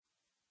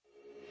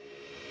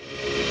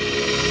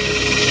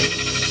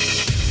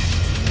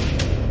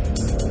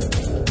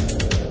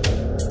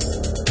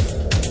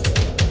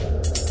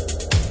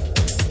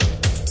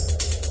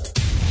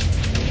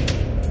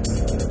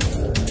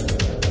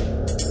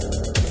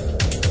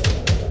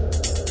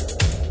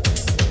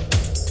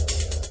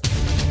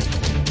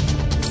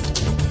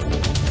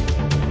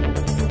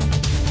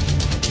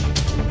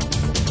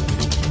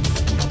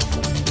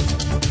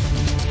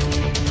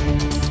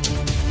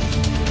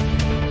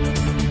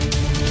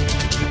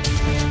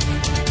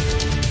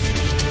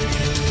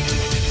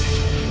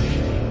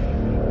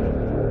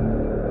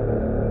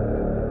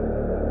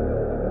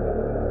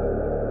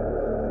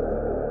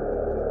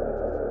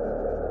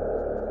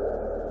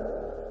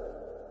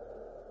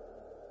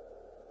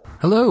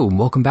Hello, and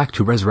welcome back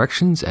to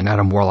Resurrections and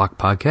Adam Warlock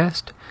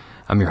podcast.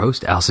 I'm your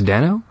host, Al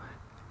Sedano,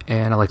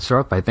 and I'd like to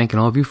start off by thanking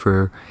all of you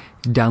for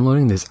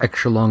downloading this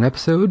extra long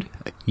episode.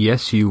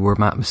 Yes, you were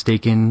not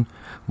mistaken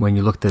when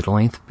you looked at the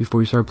length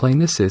before you started playing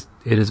this. It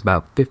is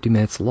about 50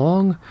 minutes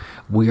long.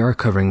 We are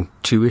covering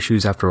 2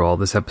 issues after all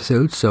this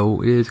episode,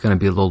 so it is going to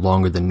be a little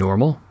longer than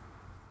normal.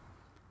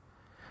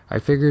 I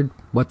figured,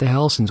 what the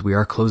hell, since we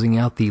are closing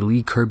out the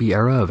Lee Kirby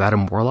era of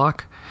Adam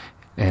Warlock,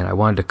 and I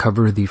wanted to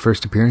cover the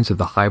first appearance of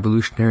the High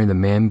Evolutionary and the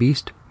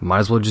Man-Beast, might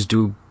as well just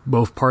do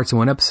both parts in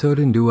one episode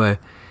and do a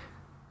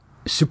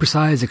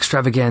supersized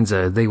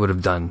extravaganza they would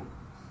have done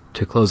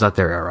to close out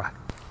their era.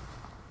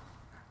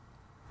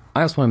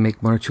 I also want to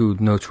make 1 or 2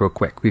 notes real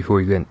quick before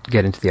we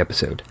get into the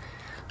episode.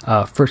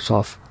 First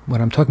off,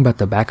 when I'm talking about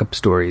the backup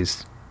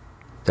stories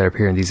that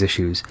appear in these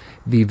issues,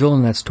 the villain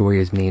in that story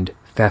is named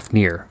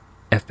Fafnir,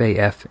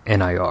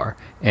 F-A-F-N-I-R,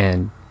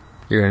 and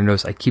you're going to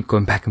notice I keep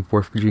going back and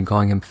forth between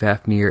calling him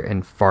Fafnir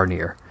and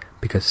Farnir,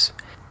 because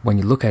when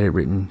you look at it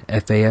written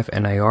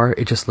F-A-F-N-I-R,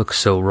 it just looks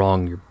so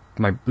wrong.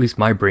 At least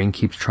my brain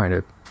keeps trying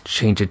to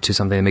change it to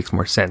something that makes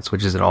more sense,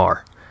 which is an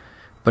R.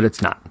 But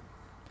it's not.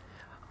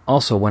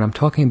 Also, when I'm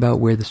talking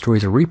about where the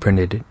stories are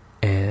reprinted,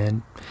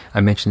 and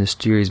I mentioned the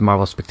series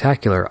Marvel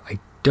Spectacular, I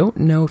don't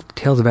know if the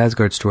Tales of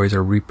Asgard stories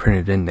are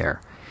reprinted in there.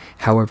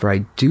 However,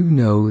 I do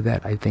know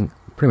that I think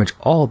pretty much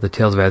all the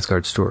Tales of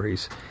Asgard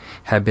stories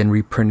have been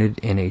reprinted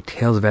in a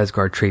Tales of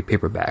Asgard trade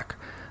paperback.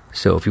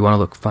 So if you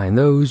want to find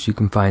those, you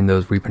can find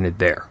those reprinted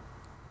there.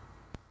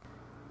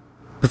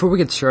 Before we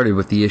get started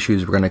with the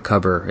issues we're going to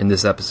cover in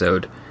this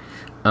episode,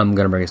 I'm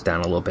going to bring us down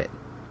a little bit.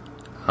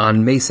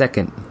 On May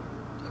 2nd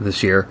of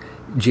this year,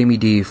 Jamie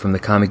D from the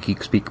Comic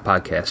Geek Speak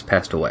podcast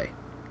passed away.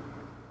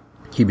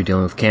 He'd been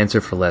dealing with cancer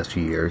for the last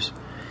few years.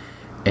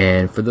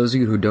 And for those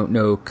of you who don't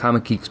know,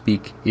 Comic Geek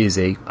Speak is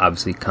a,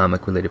 obviously,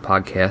 comic-related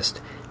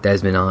podcast that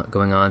has been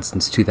going on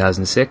since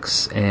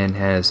 2006 and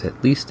has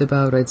at least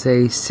about, I'd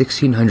say,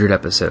 1,600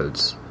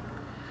 episodes.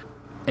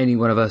 Any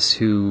one of us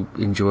who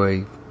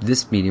enjoy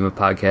this medium of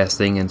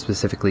podcasting, and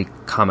specifically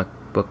comic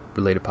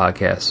book-related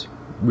podcasts,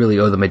 really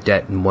owe them a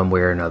debt in one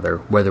way or another,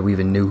 whether we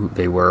even knew who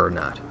they were or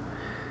not.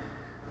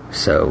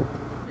 So,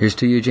 here's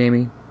to you,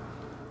 Jamie.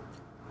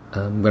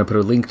 I'm going to put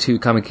a link to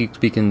Comic Geek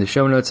Speak in the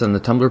show notes on the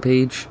Tumblr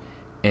page,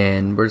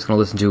 and we're just going to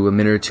listen to a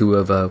minute or two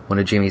of one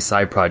of Jamie's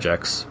side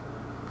projects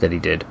that he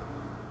did.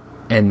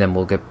 And then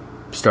we'll get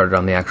started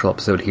on the actual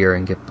episode here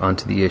and get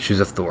onto the issues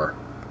of Thor.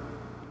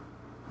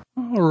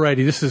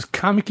 Alrighty, this is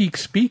Comic Geek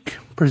Speak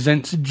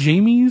presents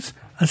Jamie's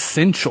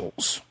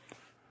Essentials.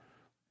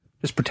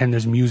 Just pretend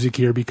there's music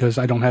here because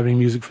I don't have any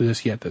music for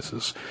this yet. This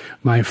is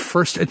my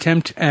first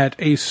attempt at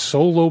a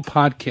solo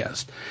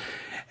podcast.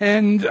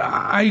 And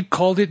I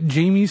called it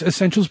Jamie's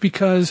Essentials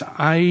because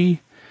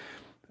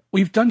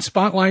we've done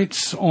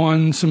spotlights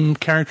on some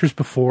characters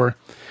before.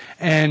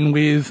 And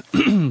with,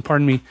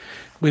 pardon me,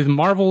 with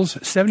Marvel's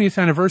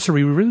 70th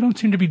anniversary, we really don't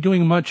seem to be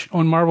doing much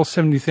on Marvel's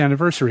 70th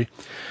anniversary.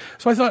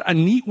 So I thought a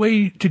neat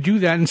way to do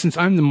that, and since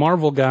I'm the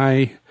Marvel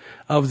guy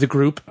of the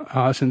group,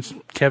 since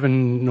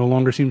Kevin no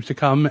longer seems to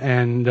come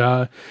and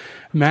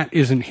Matt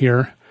isn't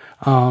here,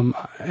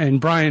 and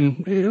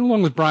Brian,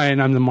 along with Brian,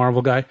 I'm the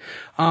Marvel guy,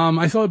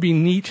 I thought it'd be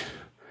neat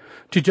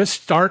to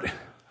just start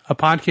a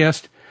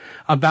podcast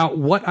about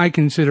what I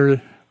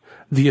consider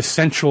the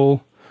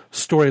essential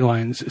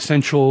storylines,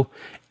 essential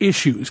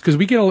issues, because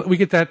we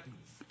get that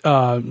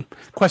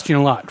question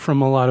a lot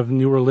from a lot of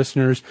newer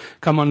listeners.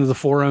 Come onto the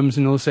forums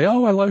and they'll say,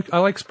 "Oh, I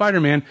like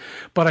Spider-Man,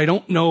 but I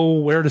don't know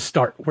where to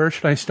start. Where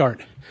should I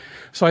start?"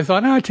 So I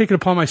thought, I'd take it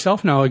upon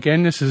myself now.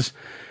 Again, this is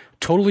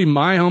totally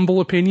my humble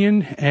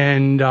opinion,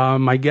 and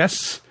my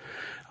guests,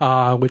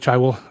 which I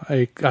will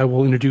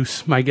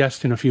introduce my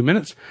guest in a few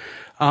minutes.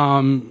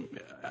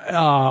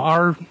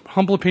 Our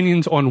humble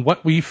opinions on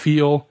what we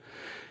feel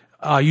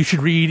you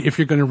should read if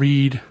you're going to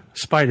read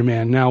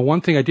Spider-Man. Now,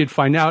 one thing I did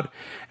find out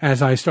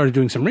as I started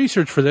doing some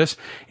research for this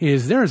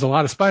is there's a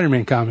lot of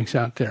Spider-Man comics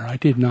out there. I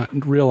did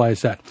not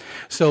realize that.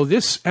 So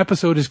this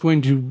episode is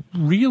going to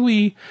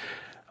really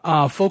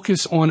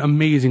focus on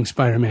Amazing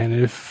Spider-Man.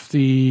 If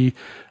the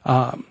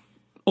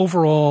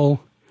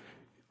overall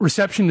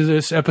reception to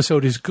this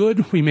episode is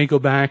good, we may go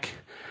back.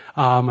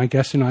 My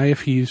guest and I,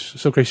 if he's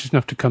so gracious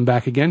enough to come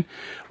back again,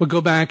 we'll go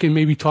back and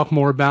maybe talk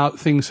more about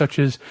things such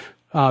as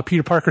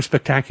Peter Parker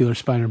Spectacular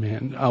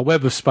Spider-Man,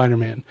 Web of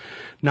Spider-Man,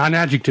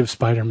 Non-Adjective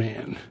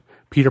Spider-Man,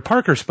 Peter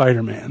Parker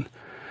Spider-Man,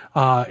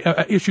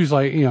 issues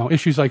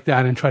like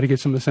that, and try to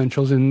get some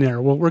essentials in there.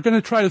 Well, we're going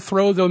to try to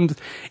throw them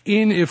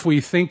in if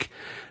we think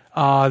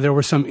there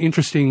were some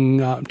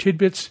interesting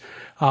tidbits.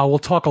 We'll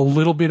talk a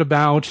little bit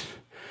about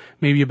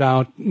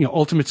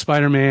Ultimate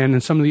Spider-Man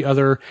and some of the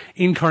other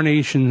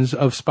incarnations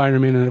of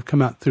Spider-Man that have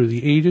come out through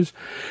the ages.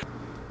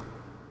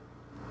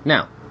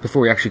 Now,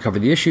 before we actually cover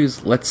the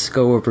issues, let's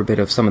go over a bit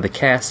of some of the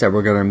casts that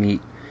we're going to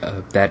meet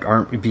that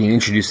aren't being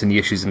introduced in the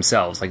issues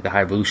themselves, like the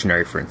High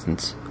Evolutionary, for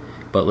instance.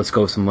 But let's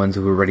go with some ones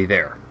who are already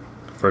there.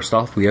 First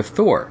off, we have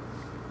Thor,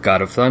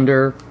 God of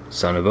Thunder,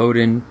 son of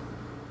Odin,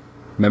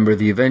 member of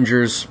the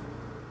Avengers,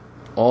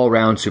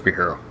 all-round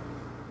superhero.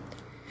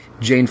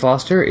 Jane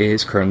Foster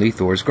is currently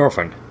Thor's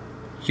girlfriend,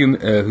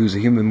 who's a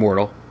human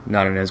mortal,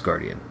 not an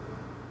Asgardian.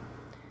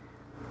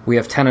 We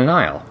have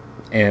Tananile,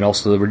 and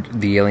also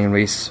the alien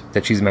race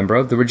that she's a member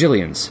of, the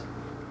Regilians.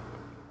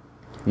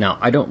 Now,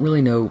 I don't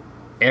really know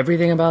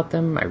everything about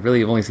them. I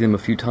really have only seen them a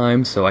few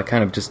times, so I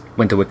kind of just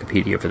went to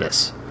Wikipedia for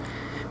this.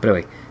 But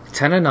anyway,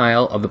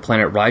 Tananile of the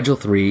planet Rigel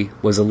 3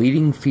 was a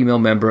leading female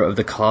member of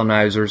the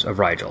colonizers of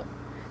Rigel.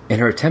 In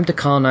her attempt to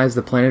colonize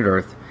the planet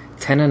Earth,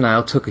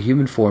 Tananile took a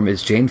human form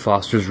as Jane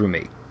Foster's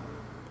roommate.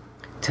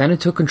 Tana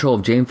took control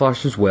of Jane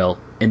Foster's will,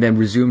 and then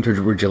resumed her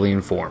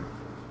Regilian form.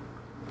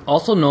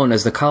 Also known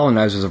as the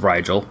colonizers of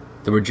Rigel,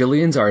 the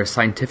Regilians are a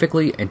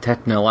scientifically and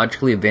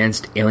technologically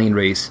advanced alien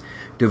race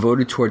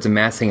devoted towards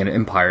amassing an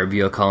empire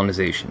via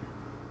colonization.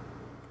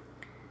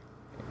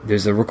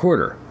 There's a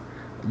recorder.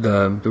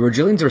 The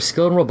Regilians are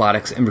skilled in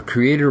robotics and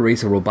created a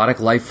race of robotic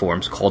life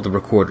forms called the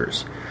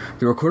Recorders.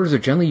 The Recorders are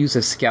generally used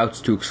as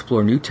scouts to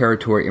explore new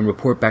territory and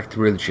report back to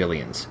the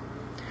Regilians.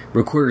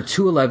 Recorder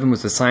 211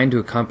 was assigned to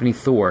accompany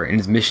Thor in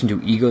his mission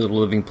to Ego the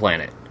Living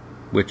Planet,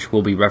 which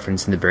will be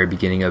referenced in the very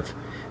beginning of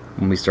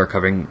when we start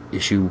covering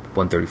issue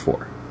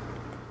 134.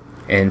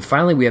 And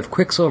finally, we have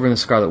Quicksilver and the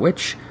Scarlet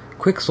Witch.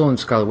 Quicksilver and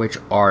the Scarlet Witch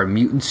are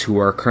mutants who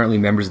are currently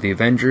members of the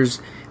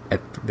Avengers.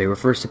 They were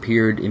first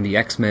appeared in the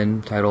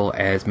X-Men title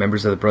as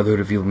members of the Brotherhood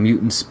of Evil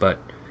Mutants, but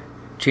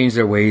changed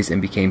their ways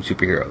and became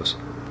superheroes.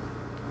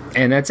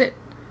 And that's it.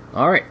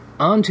 Alright,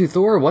 on to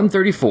Thor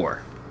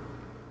 134.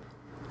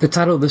 The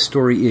title of this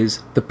story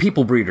is The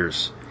People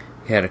Breeders.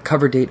 It had a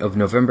cover date of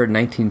November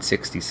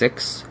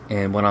 1966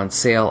 and went on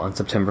sale on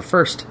September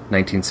 1st,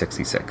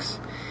 1966,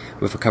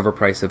 with a cover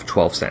price of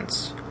 12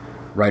 cents.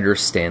 Writers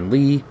Stan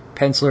Lee,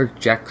 penciler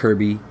Jack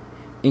Kirby,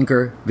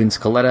 inker Vince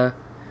Colletta,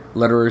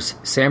 letterers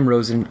Sam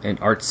Rosen and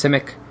Art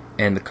Simic,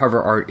 and the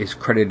cover art is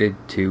credited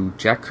to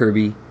Jack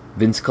Kirby,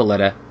 Vince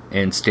Colletta,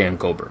 and Stan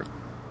Goldberg.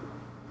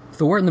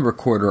 Thor and the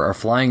Recorder are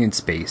flying in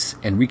space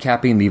and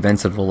recapping the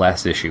events of the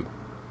last issue.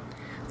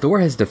 Thor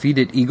has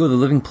defeated Ego the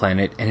Living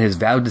Planet and has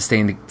vowed to stay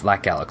in the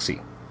Black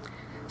Galaxy.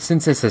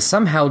 Since this has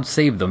somehow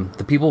saved them,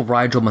 the people of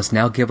Rigel must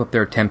now give up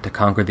their attempt to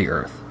conquer the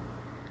Earth.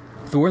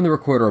 Thor and the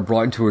Recorder are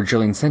brought into a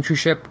Regilian sentry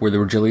ship, where the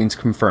Regilians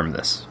confirm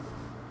this.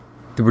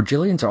 The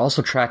Regilians are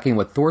also tracking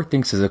what Thor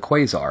thinks is a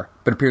quasar,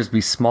 but appears to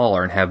be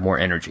smaller and have more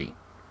energy.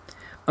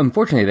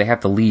 Unfortunately, they have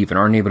to leave and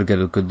aren't able to get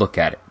a good look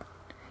at it.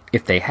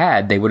 If they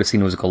had, they would have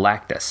seen it was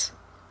Galactus.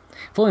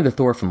 If only the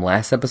Thor from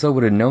last episode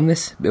would have known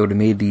this, it would have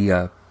made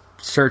the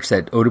search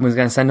that Odin was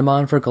going to send him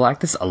on for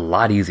Galactus a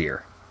lot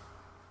easier.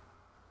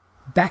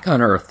 Back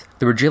on Earth,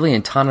 the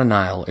Regilian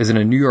Tananile is in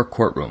a New York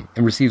courtroom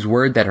and receives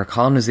word that her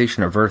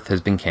colonization of Earth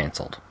has been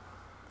cancelled.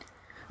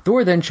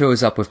 Thor then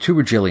shows up with two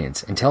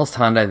Regilians and tells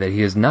Tana that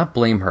he does not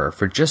blame her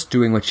for just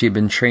doing what she had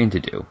been trained to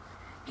do.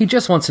 He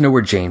just wants to know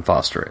where Jane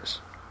Foster is.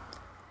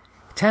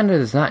 Tana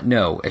does not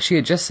know, as she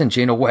had just sent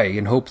Jane away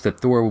in hopes that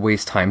Thor would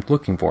waste time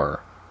looking for her.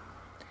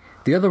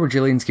 The other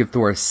Regilians give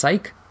Thor a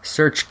psych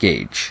search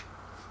gauge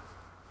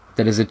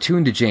that is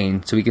attuned to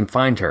Jane so he can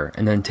find her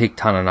and then take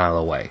Tananile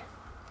away.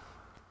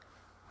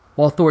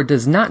 While Thor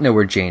does not know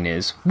where Jane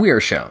is, we are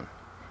shown.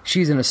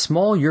 She is in a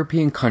small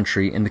European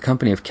country in the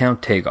company of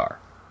Count Tagar.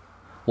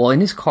 While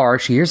in his car,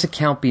 she hears the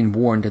Count being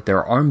warned that there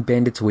are armed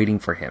bandits waiting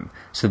for him,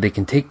 so they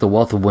can take the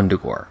wealth of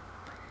Wundagore.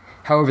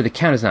 However, the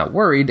Count is not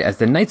worried, as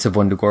the Knights of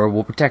Wundagore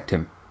will protect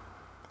him.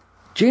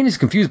 Jane is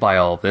confused by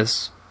all of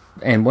this,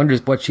 and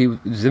wonders what she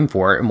was in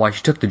for and why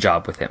she took the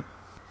job with him.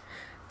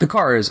 The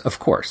car is, of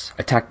course,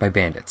 attacked by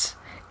bandits,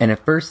 and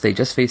at first they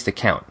just face the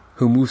Count,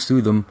 who moves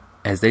through them,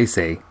 as they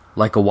say,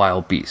 like a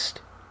wild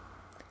beast.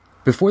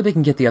 Before they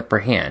can get the upper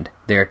hand,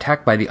 they are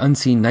attacked by the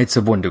unseen Knights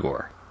of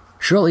Wundagore.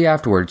 Shortly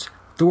afterwards,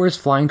 Thor is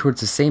flying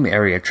towards the same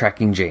area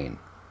tracking Jane.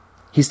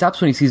 He stops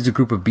when he sees a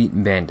group of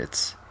beaten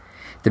bandits.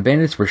 The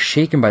bandits were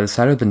shaken by the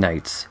sight of the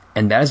Knights,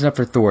 and that is enough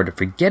for Thor to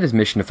forget his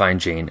mission to find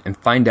Jane and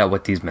find out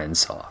what these men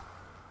saw.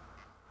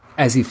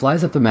 As he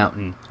flies up the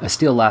mountain, a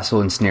steel lasso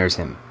ensnares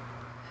him.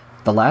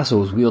 The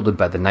lasso is wielded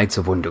by the Knights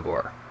of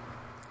Wundagore.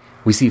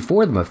 We see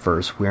four of them at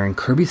first wearing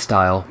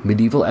Kirby-style,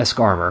 medieval-esque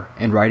armor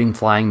and riding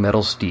flying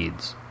metal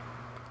steeds.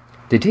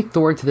 They take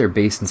Thor to their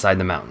base inside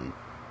the mountain.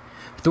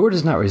 Thor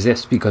does not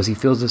resist because he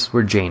feels this is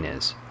where Jane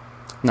is.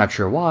 Not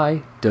sure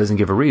why, doesn't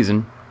give a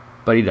reason,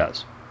 but he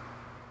does.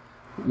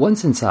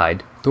 Once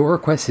inside, Thor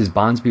requests his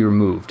bonds be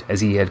removed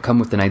as he had come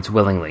with the Knights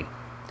willingly.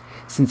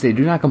 Since they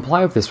do not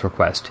comply with this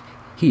request,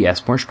 he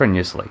asks more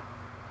strenuously.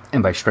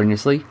 And by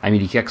strenuously, I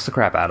mean he kicks the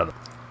crap out of them.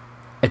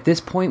 At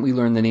this point we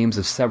learn the names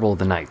of several of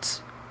the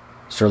Knights.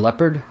 Sir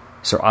Leopard,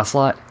 Sir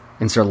Ocelot,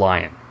 and Sir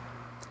Lion.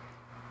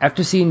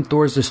 After seeing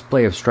Thor's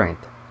display of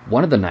strength,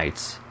 one of the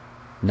Knights,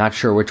 not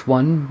sure which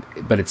one,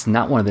 but it's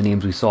not one of the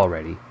names we saw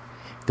already,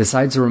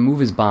 decides to remove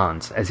his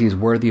bonds as he is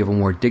worthy of a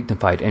more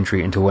dignified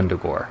entry into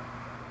Wundagore.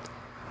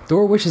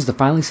 Thor wishes to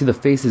finally see the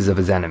faces of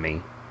his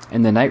enemy,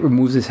 and the Knight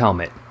removes his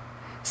helmet,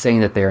 saying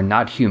that they are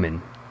not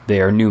human,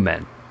 they are new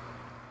men.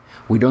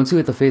 We don't see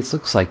what the face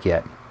looks like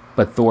yet,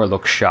 but Thor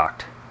looks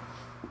shocked.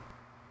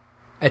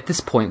 At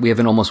this point, we have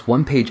an almost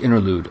one-page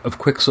interlude of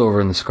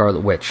Quicksilver and the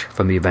Scarlet Witch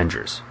from the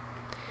Avengers.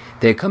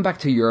 They had come back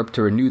to Europe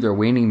to renew their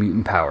waning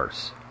mutant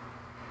powers.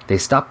 They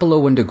stop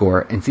below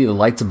Wendigore and see the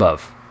lights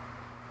above,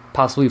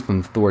 possibly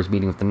from Thor's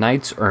meeting with the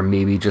Knights, or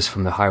maybe just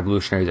from the High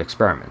Evolutionary's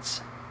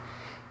experiments.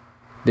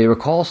 They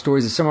recall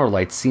stories of similar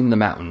lights seen in the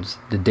mountains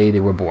the day they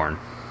were born.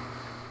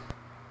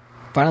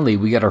 Finally,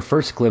 we get our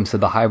first glimpse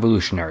of the High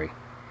Evolutionary.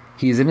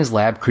 He is in his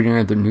lab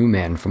creating the new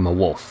man from a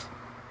wolf.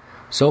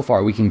 So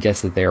far, we can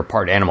guess that they are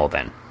part animal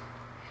then.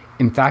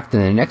 In fact,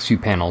 in the next few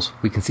panels,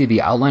 we can see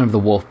the outline of the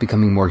wolf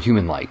becoming more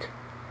human-like.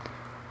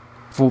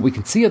 For what we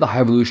can see of the High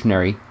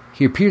Evolutionary,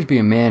 he appears to be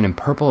a man in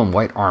purple and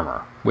white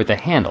armor, with a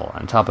handle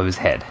on top of his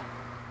head.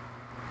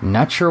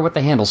 Not sure what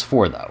the handle's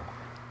for, though.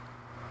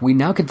 We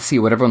now get to see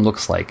what everyone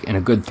looks like in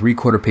a good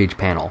 3/4 page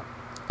panel,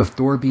 of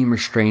Thor being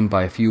restrained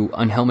by a few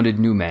unhelmeted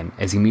new men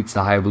as he meets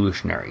the High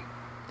Evolutionary.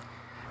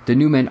 The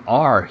new men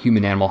are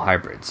human-animal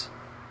hybrids.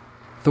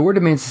 Thor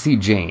demands to see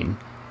Jane,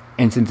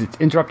 and since it's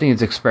interrupting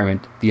his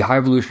experiment, the High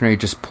Evolutionary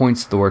just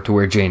points Thor to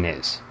where Jane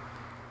is.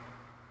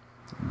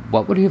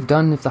 What would he have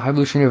done if the High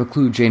Evolutionary have a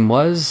clue who Jane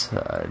was?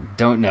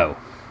 Don't know.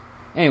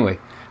 Anyway,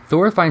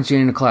 Thor finds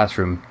Jane in a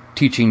classroom,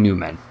 teaching new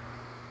men.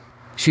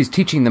 She's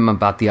teaching them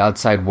about the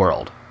outside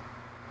world.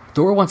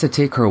 Thor wants to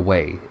take her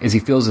away, as he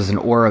feels there's an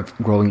aura of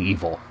growing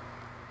evil.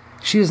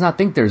 She does not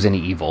think there's any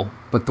evil,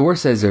 but Thor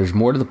says there's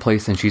more to the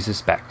place than she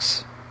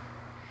suspects.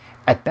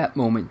 At that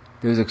moment,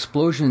 there's an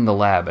explosion in the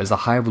lab as the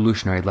High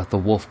Evolutionary left the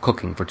wolf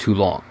cooking for too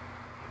long.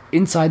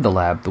 Inside the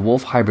lab, the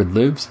wolf hybrid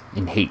lives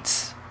and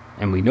hates.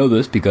 And we know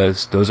this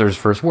because those are his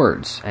first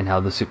words, and how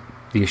the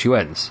issue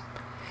ends.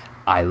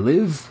 I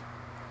live,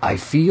 I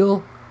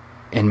feel,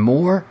 and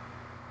more,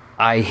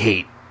 I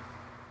hate.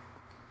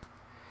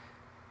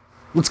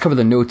 Let's cover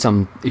the notes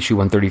on issue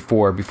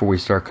 134 before we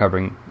start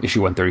covering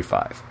issue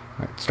 135.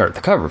 Right, start at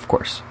the cover, of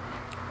course.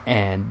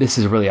 And this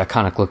is a really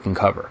iconic looking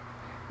cover.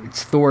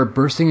 It's Thor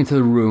bursting into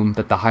the room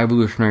that the High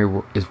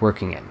Evolutionary is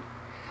working in.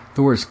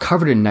 Thor is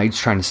covered in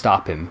knights trying to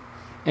stop him,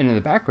 and in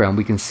the background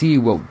we can see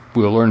what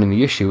we'll learn in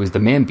the issue is the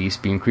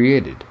Man-Beast being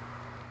created.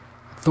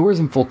 Thor is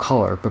in full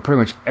color, but pretty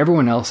much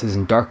everyone else is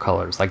in dark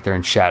colors, like they're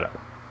in shadow.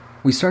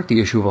 We start the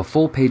issue with a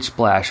full-page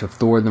splash of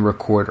Thor in the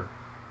recorder.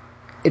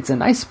 It's a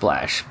nice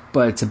splash,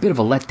 but it's a bit of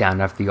a letdown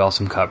after the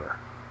awesome cover.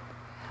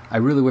 I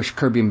really wish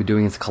Kirby had been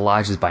doing his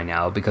collages by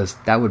now, because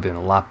that would have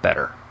been a lot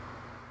better.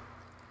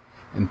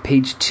 In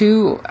page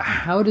 2,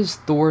 how does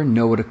Thor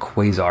know what a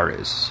quasar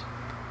is?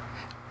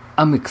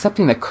 I'm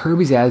accepting that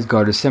Kirby's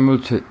Asgard is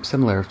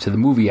similar to the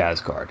movie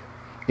Asgard.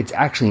 It's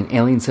actually an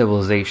alien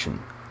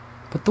civilization.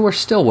 But Thor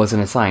still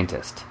wasn't a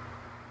scientist.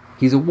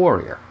 He's a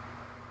warrior.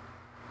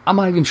 I'm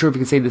not even sure if we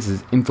can say this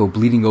is info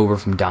bleeding over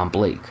from Don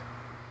Blake.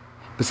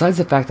 Besides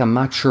the fact I'm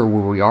not sure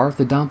where we are with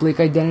the Don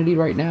Blake identity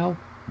right now,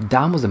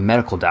 Don was a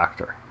medical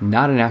doctor,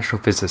 not an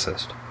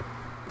astrophysicist.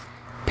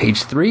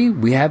 Page 3,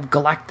 we have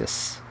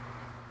Galactus.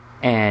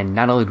 And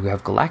not only do we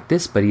have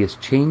Galactus, but he has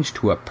changed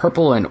to a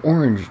purple and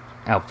orange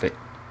outfit.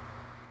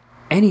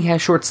 And he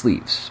has short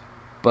sleeves,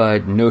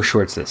 but no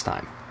shorts this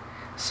time.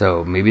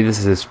 So maybe this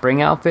is his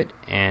spring outfit,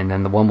 and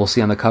then the one we'll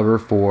see on the cover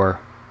for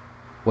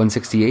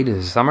 168 is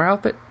his summer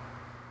outfit.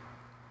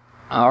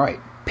 Alright,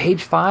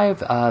 page 5,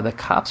 the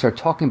cops are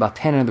talking about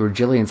 10 of the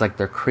Regillians like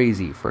they're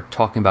crazy for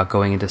talking about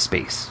going into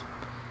space.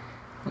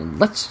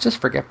 Let's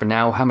just forget for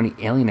now how many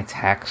alien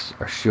attacks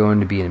are shown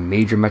to be in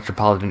major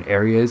metropolitan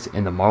areas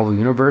in the Marvel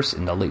Universe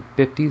in the late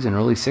 50s and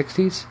early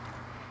 60s.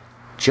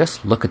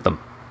 Just look at them.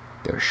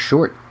 They're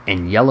short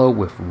and yellow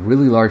with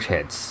really large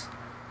heads.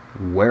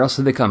 Where else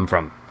did they come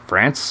from?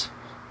 France?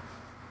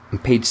 On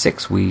page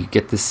 6, we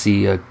get to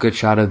see a good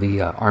shot of the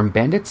armed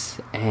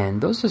bandits,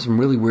 and those are some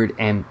really weird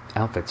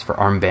outfits for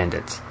armed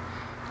bandits.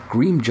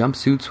 Green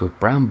jumpsuits with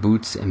brown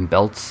boots and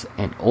belts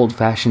and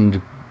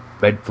old-fashioned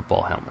red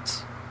football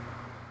helmets.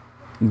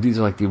 These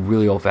are like the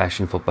really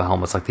old-fashioned football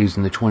helmets like they used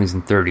in the 20s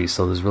and 30s,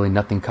 so there's really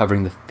nothing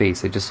covering the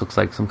face. It just looks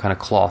like some kind of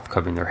cloth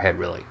covering their head,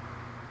 really.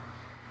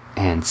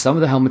 And some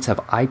of the helmets have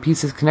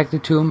eyepieces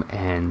connected to them,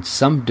 and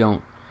some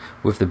don't,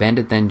 with the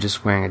bandit then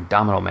just wearing a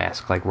domino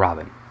mask like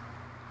Robin.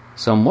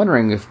 So I'm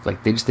wondering if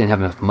they just didn't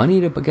have enough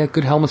money to get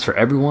good helmets for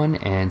everyone,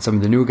 and some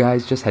of the newer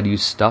guys just had to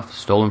use stuff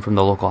stolen from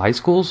the local high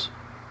schools.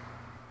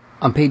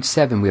 On page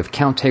 7, we have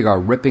Count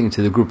Tagar ripping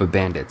into the group of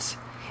bandits.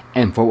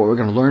 And for what we're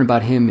going to learn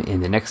about him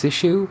in the next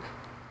issue,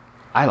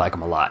 I like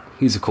him a lot.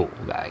 He's a cool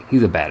guy.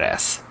 He's a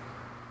badass.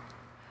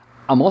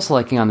 I'm also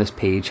liking on this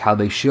page how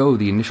they show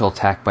the initial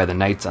attack by the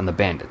knights on the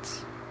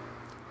bandits.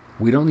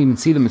 We don't even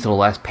see them until the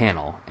last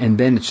panel, and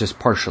then it's just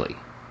partially.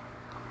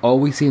 All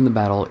we see in the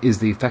battle is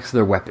the effects of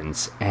their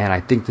weapons, and I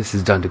think this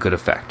is done to good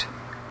effect.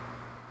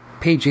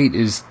 Page 8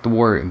 is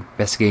Thor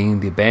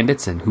investigating the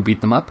bandits and who beat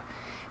them up,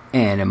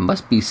 and it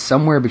must be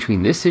somewhere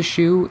between this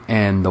issue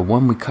and the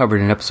one we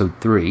covered in episode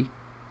 3,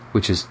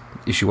 which is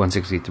issue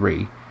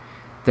 163,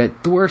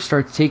 that Thor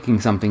starts taking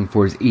something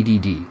for his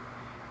ADD,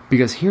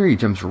 because here he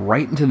jumps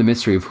right into the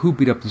mystery of who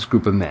beat up this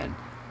group of men.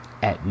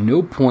 At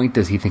no point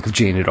does he think of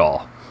Jane at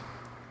all.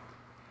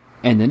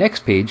 And the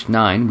next page,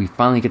 9, we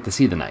finally get to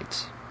see the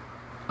knights.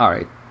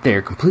 Alright,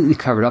 they're completely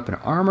covered up in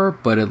armor,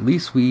 but at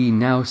least we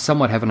now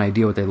somewhat have an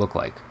idea what they look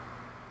like.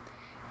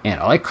 And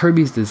I like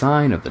Kirby's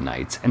design of the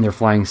knights and their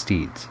flying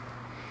steeds.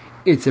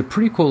 It's a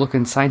pretty cool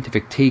looking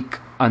scientific take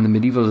on the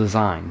medieval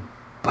design,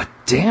 but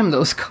damn,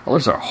 those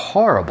colors are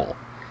horrible.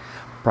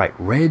 Bright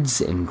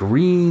reds and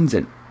greens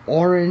and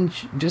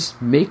orange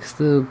just makes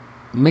them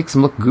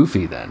look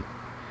goofy then.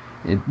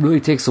 It really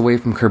takes away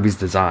from Kirby's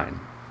design.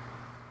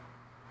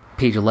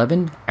 Page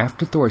 11,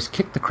 after Thor has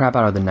kicked the crap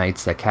out of the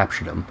knights that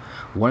captured him,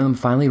 one of them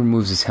finally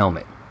removes his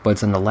helmet, but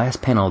it's on the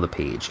last panel of the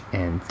page,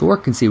 and Thor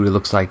can see what it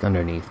looks like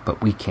underneath,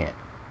 but we can't.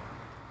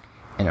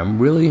 And I'm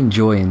really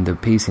enjoying the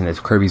pacing that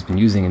Kirby's been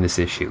using in this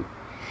issue.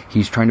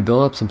 He's trying to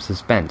build up some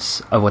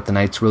suspense of what the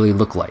knights really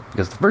look like,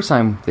 because the first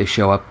time they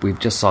show up, we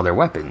just saw their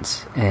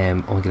weapons,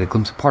 and only get a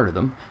glimpse of part of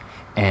them,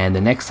 and the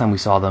next time we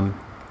saw them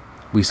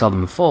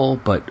in full,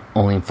 but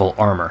only in full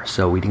armor,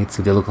 so we didn't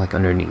see what they look like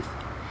underneath.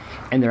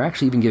 And they're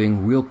actually even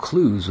giving real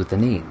clues with the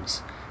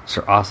names.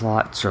 Sir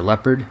Ocelot, Sir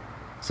Leopard.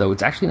 So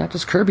it's actually not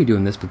just Kirby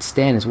doing this, but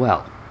Stan as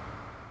well.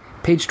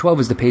 Page 12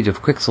 is the page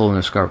of Quicksilver and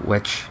the Scarlet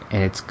Witch,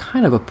 and it's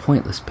kind of a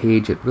pointless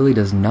page. It really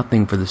does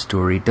nothing for the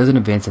story, doesn't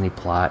advance any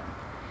plot.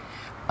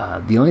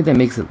 The only thing that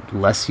makes it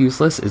less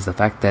useless is the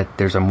fact that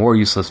there's a more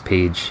useless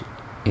page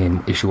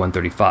in issue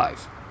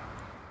 135.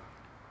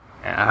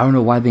 I don't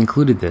know why they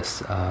included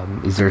this.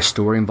 Is there a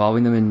story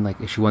involving them in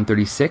like issue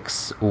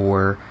 136,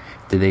 or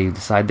did they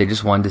decide they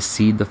just wanted to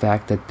seed the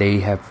fact that they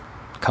have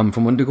come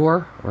from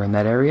Wundagore or in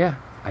that area?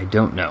 I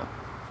don't know.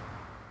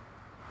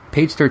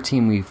 Page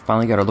 13, we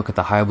finally got a look at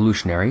the High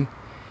Evolutionary,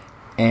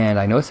 and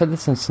I know I said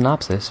this in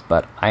synopsis,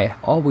 but I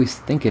always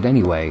think it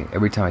anyway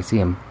every time I see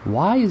him.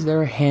 Why is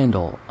there a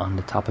handle on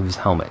the top of his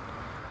helmet?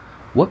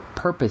 What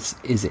purpose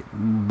is it?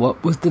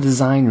 What was the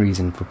design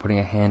reason for putting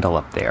a handle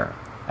up there?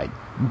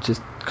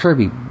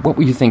 Kirby, what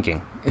were you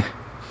thinking?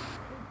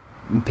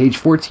 Page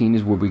 14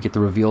 is where we get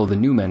the reveal of the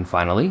new men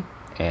finally,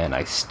 and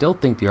I still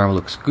think the armor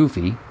looks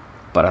goofy,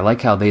 but I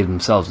like how they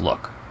themselves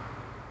look.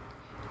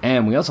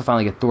 And we also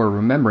finally get Thor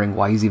remembering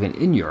why he's even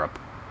in Europe.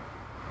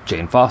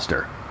 Jane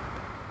Foster.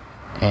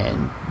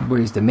 And where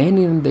he's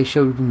demanding they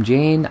showed him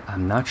Jane,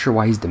 I'm not sure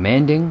why he's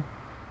demanding.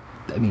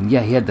 I mean,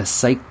 yeah, he had the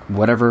psych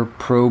whatever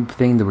probe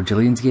thing the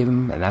Virgilians gave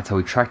him, and that's how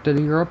he tracked her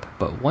to Europe.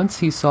 But once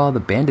he saw the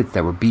bandits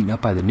that were beaten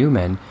up by the new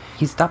men,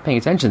 he stopped paying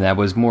attention. That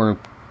was more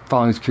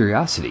following his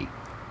curiosity.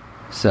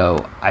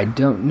 So, I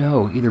don't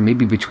know. Either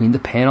maybe between the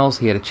panels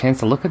he had a chance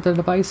to look at the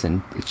device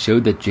and it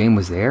showed that Jane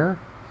was there,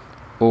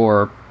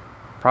 or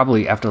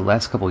probably after the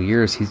last couple of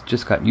years he's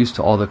just gotten used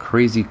to all the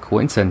crazy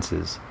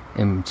coincidences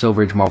in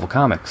Silver Age Marvel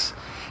Comics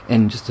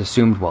and just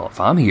assumed, well, if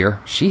I'm here,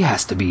 she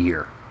has to be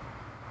here.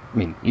 I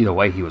mean, either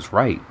way he was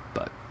right,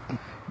 but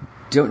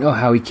don't know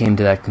how he came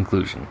to that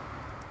conclusion.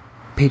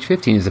 Page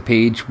 15 is a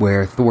page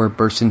where Thor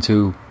bursts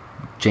into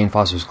Jane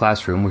Foster's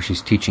classroom where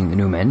she's teaching the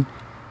new men.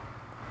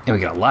 And we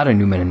get a lot of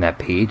new men in that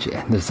page,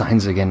 and the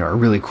designs, again, are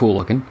really cool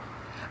looking.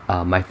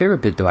 My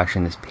favorite bit, though,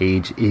 actually, in this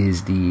page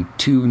is the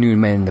two new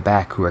men in the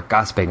back who are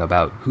gossiping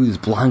about who this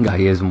blonde guy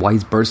is and why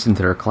he's burst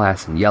into their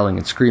class and yelling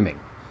and screaming.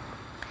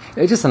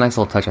 It's just a nice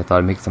little touch. I thought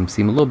it makes them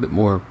seem a little bit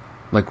more,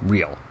 like,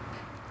 real.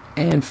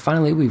 And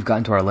finally, we've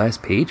gotten to our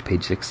last page,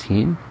 page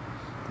 16,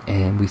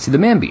 and we see the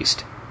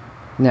Man-Beast.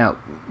 Now,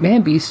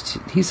 Man-Beast,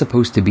 he's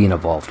supposed to be an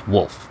evolved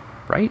wolf,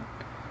 right?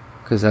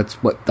 Because that's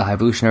what the High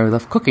Evolutionary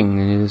left cooking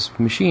in his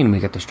machine when he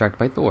got distracted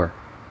by Thor.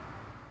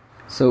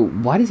 So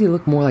why does he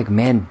look more like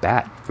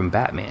Man-Bat from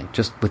Batman,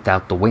 just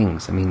without the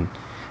wings? I mean,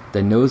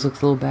 the nose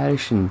looks a little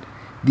baddish, and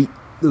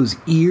those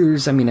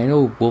ears, I mean, I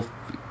know wolf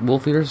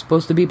ears are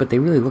supposed to be, but they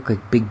really look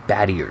like big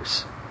bat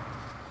ears.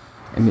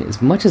 I mean,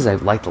 as much as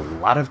I've liked a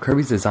lot of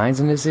Kirby's designs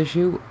in this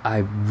issue, I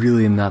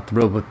really am not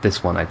thrilled with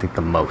this one, I think,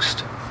 the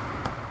most.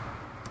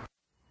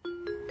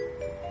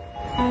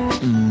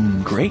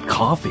 Great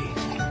coffee.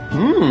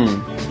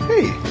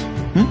 Hey.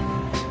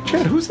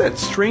 Chad, who's that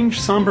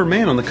strange, somber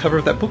man on the cover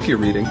of that book you're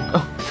reading?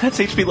 Oh, that's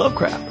H.P.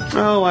 Lovecraft.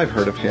 Oh, I've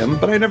heard of him,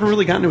 but I never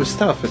really got into his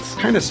stuff. It's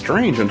kind of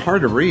strange and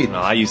hard to read. Oh,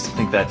 I used to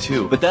think that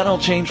too, but that all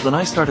changed when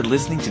I started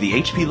listening to the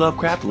H.P.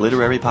 Lovecraft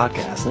Literary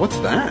Podcast. What's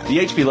that? The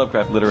H.P.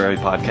 Lovecraft Literary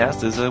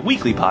Podcast is a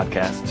weekly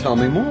podcast. Tell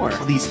me more.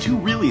 Well, these two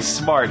really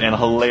smart and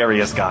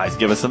hilarious guys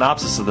give a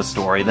synopsis of the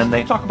story, then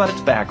they talk about its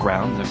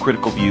background, the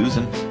critical views,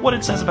 and what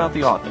it says about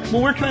the author.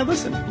 Well, where can I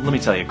listen? Let me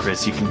tell you,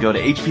 Chris, you can go to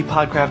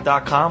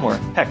hppodcraft.com or,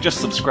 heck,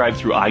 just subscribe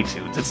through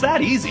iTunes. It's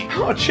that easy.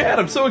 Oh, Chad,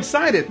 I'm so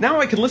excited. Now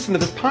I can listen to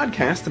this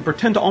podcast and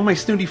pretend to all my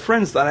snooty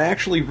friends that I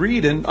actually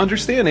read and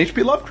understand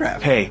H.P.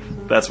 Lovecraft. Hey,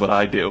 that's what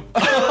I do.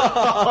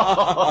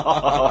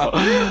 Oh,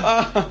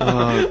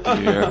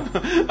 dear.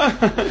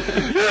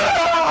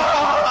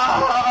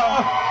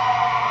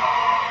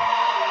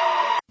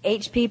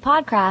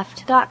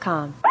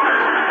 hppodcraft.com.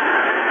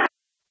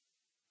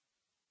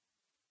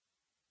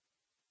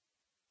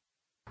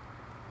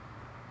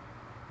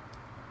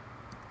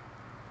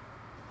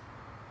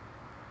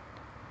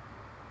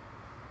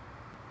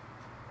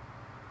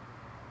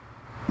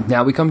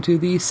 Now we come to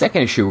the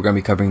second issue we're going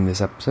to be covering in this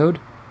episode,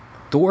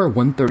 Thor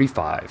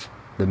 135,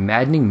 The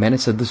Maddening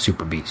Menace of the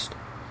Super Beast.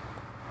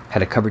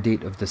 Had a cover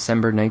date of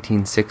December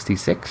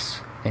 1966,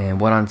 and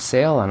went on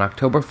sale on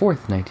October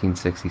 4th,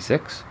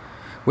 1966,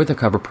 with a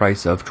cover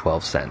price of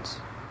 12 cents.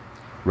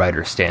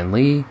 Writer Stan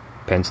Lee,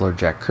 penciler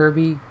Jack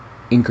Kirby,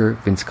 inker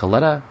Vince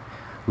Colletta,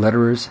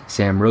 letterers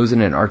Sam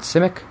Rosen and Art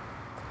Simic.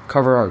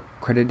 Cover art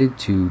credited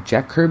to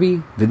Jack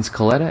Kirby, Vince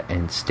Colletta,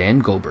 and Stan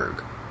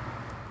Goldberg.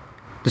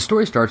 The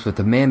story starts with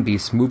the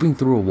Man-Beast moving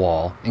through a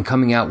wall and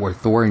coming out where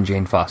Thor and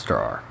Jane Foster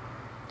are.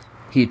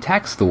 He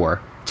attacks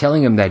Thor,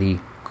 telling him that he,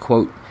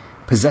 quote,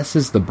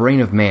 possesses the brain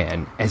of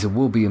man as it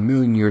will be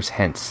 1,000,000 years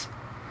hence,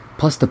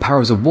 plus the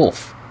powers of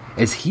wolf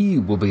as he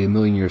will be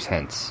 1,000,000 years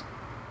hence.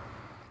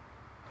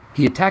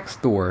 He attacks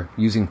Thor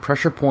using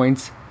pressure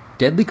points,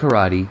 deadly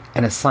karate,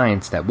 and a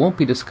science that won't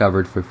be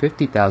discovered for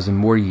 50,000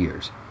 more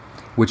years,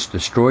 which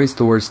destroys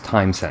Thor's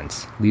time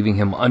sense, leaving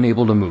him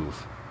unable to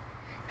move.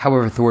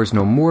 However, Thor is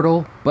no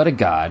mortal, but a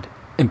god,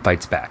 and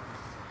fights back.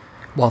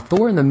 While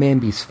Thor and the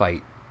Man-Beast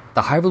fight,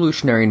 the High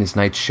Evolutionary and his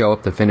knights show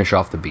up to finish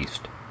off the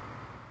beast.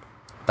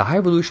 The High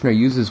Evolutionary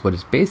uses what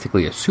is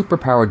basically a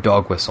superpowered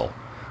dog whistle,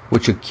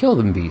 which should kill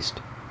the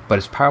beast, but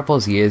as powerful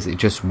as he is, it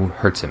just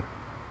hurts him.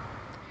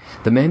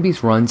 The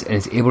Man-Beast runs and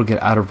is able to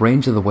get out of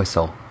range of the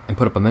whistle and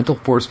put up a mental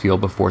force field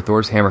before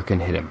Thor's hammer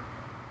can hit him.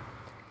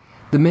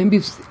 The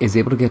Man-Beast is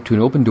able to get to an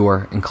open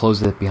door and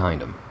closes it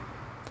behind him.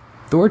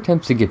 Thor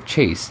attempts to give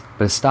chase,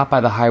 but is stopped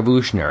by the High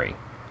Evolutionary,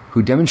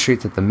 who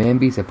demonstrates that the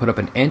Man-Beast had put up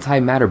an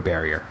antimatter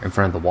barrier in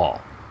front of the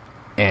wall.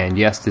 And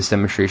yes, this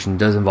demonstration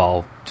does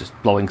involve just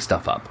blowing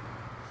stuff up.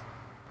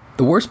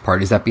 The worst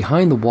part is that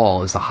behind the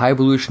wall is the High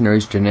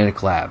Evolutionary's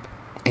genetic lab,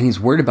 and he's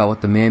worried about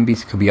what the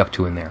Man-Beast could be up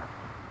to in there.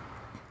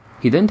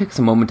 He then takes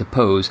a moment to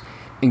pose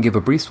and give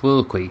a brief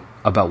soliloquy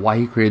about why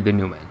he created the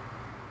new men.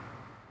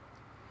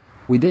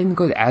 We then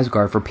go to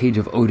Asgard for a page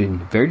of Odin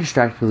very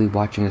distractedly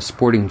watching a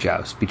sporting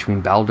joust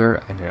between Baldur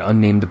and an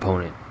unnamed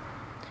opponent.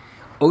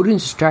 Odin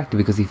is distracted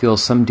because he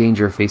feels some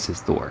danger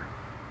faces Thor.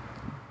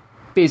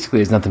 Basically,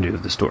 it has nothing to do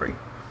with the story.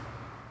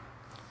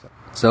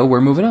 So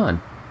we're moving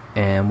on,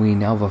 and we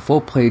now have a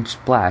full-page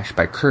splash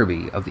by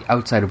Kirby of the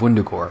outside of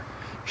Wundagore,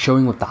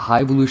 showing what the High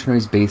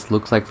Evolutionary's base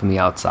looks like from the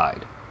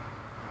outside.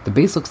 The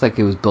base looks like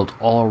it was built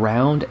all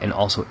around and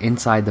also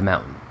inside the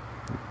mountain.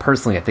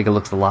 Personally, I think it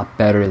looks a lot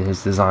better than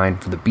his design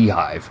for the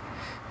Beehive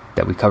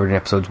that we covered in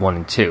episodes 1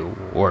 and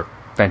 2, or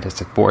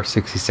Fantastic Four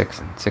 66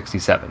 and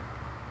 67.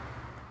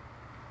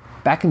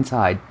 Back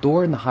inside,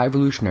 Thor and the High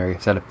Evolutionary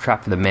have set up a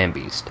trap for the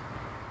Man-Beast.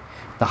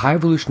 The High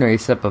Evolutionary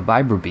set up a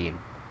vibro beam,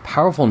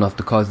 powerful enough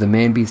to cause the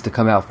Man-Beast to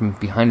come out from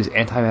behind his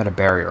antimatter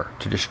barrier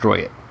to destroy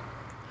it.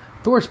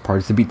 Thor's part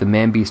is to beat the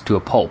Man-Beast to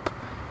a pulp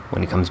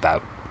when he comes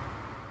out.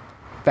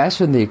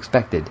 Faster than they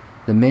expected,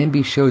 the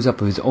Man-Beast shows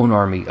up with his own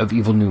army of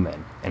evil new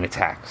men and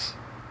attacks.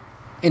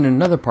 In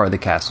another part of the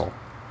castle,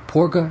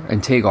 Porga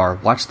and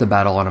Tagar watch the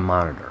battle on a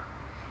monitor,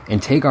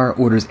 and Tagar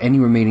orders any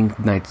remaining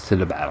knights to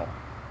the battle.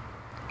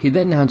 He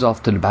then hands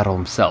off to the battle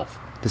himself,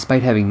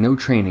 despite having no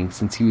training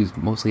since he was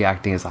mostly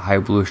acting as the High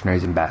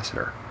Evolutionary's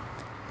ambassador.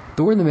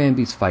 Thor and the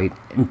Man-Beast fight,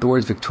 and Thor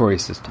is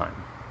victorious this time.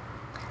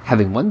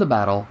 Having won the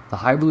battle, the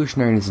High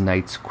Evolutionary and his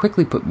knights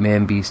quickly put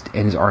Man-Beast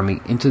and his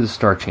army into the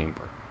Star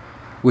Chamber,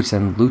 which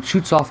then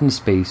shoots off into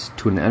space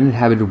to an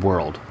uninhabited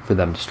world for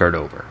them to start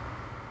over.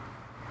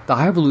 The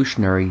High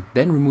Evolutionary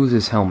then removes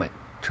his helmet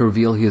to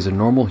reveal he is a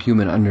normal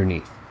human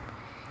underneath.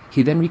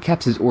 He then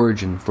recaps his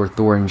origin for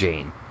Thor and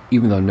Jane,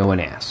 even though no one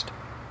asked.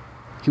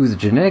 He was a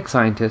genetic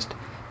scientist,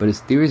 but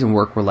his theories and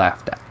work were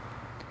laughed at.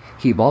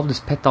 He evolved his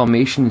pet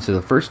Dalmatian into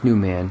the first new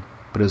man,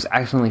 but it was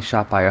accidentally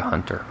shot by a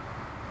hunter.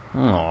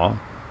 Aww,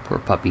 poor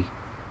puppy.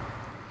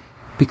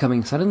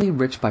 Becoming suddenly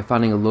rich by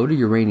finding a load of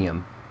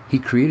uranium, he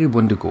created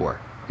Wundagore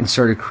and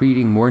started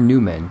creating more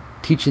new men,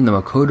 teaching them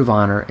a code of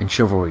honor and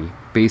chivalry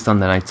based on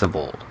the knights of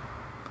old.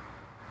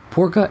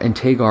 Porga and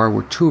Tagar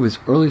were two of his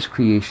earliest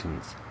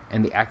creations,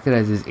 and they acted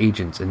as his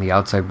agents in the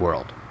outside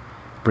world,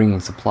 bringing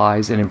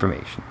supplies and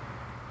information.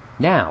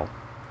 Now,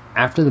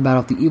 after the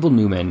battle of the evil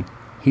new men,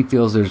 he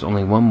feels there's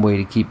only one way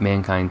to keep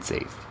mankind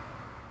safe.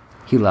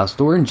 He allows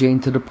Thor and Jane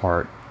to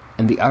depart,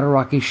 and the outer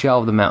rocky shell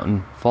of the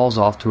mountain falls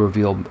off to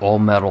reveal all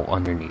metal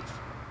underneath.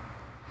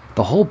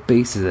 The whole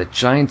base is a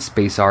giant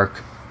space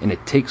ark, and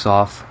it takes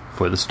off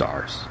for the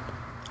stars.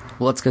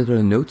 Well, let's get to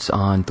the notes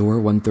on Thor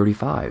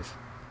 135.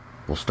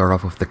 We'll start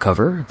off with the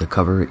cover. The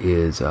cover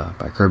is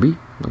by Kirby,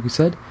 like we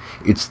said.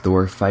 It's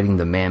Thor fighting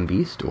the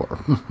Man-Beast, or,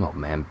 well,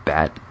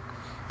 Man-Bat,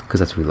 because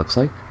that's what he looks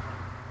like.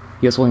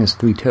 He also only has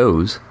 3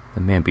 toes,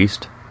 the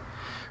Man-Beast.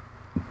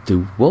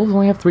 Do wolves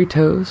only have 3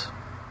 toes?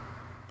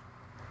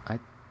 I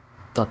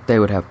thought they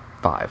would have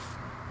 5,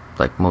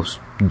 like most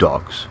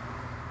dogs.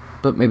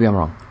 But maybe I'm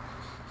wrong.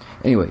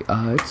 Anyway,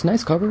 it's a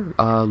nice cover.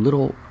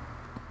 Little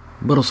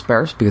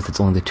sparse because it's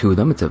only the 2 of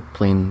them. It's a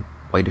plain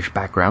whitish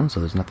background, so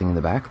there's nothing in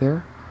the back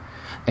there.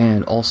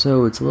 And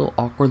also, it's a little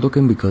awkward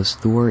looking because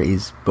Thor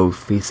is both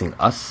facing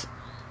us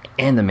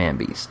and the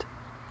Man-Beast.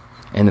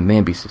 And the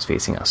Man-Beast is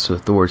facing us, so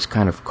Thor's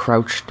kind of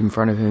crouched in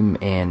front of him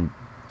and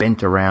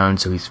bent around,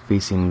 so he's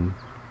facing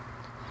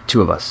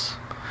 2 of us.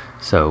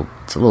 So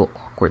it's a little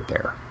awkward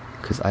there,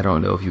 because I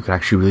don't know if you could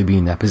actually really be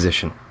in that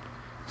position.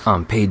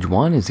 Page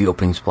 1 is the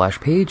opening splash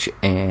page,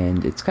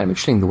 and it's kind of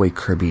interesting the way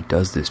Kirby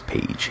does this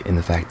page, in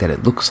the fact that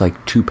it looks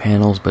like 2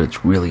 panels, but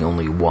it's really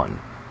only 1.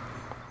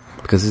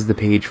 Because this is the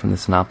page from the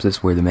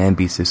synopsis where the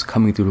Man-Beast is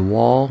coming through the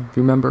wall, if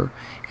you remember,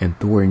 and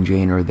Thor and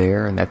Jane are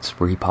there, and that's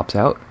where he pops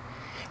out.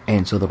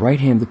 And so the right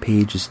hand of the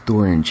page is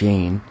Thor and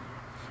Jane,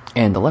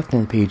 and the left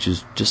hand of the page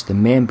is just the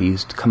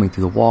Man-Beast coming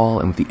through the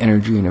wall, and with the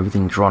energy and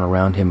everything drawn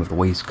around him of the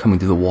way he's coming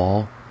through the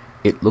wall,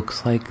 it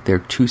looks like they're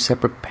 2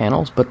 separate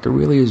panels, but there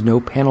really is no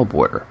panel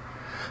border.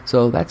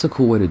 So that's a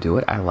cool way to do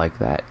it. I like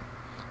that.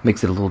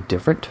 Makes it a little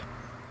different.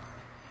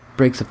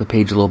 Breaks up the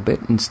page a little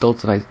bit, and still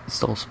it's a nice,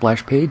 still a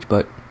splash page,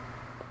 but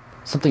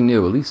something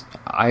new. At least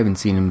I haven't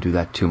seen him do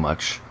that too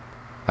much.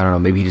 I don't know,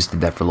 maybe he just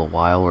did that for a little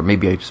while, or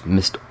maybe I just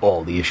missed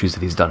all the issues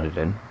that he's done it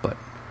in, but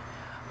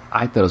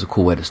I thought it was a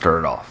cool way to start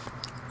it off.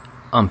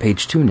 On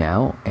page 2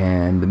 now,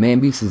 and the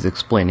Man-Beast is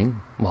explaining,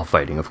 while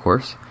fighting of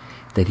course,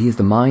 that he is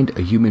the mind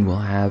a human will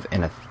have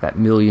in that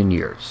million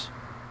years.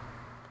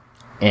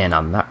 And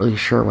I'm not really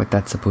sure what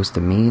that's supposed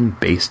to mean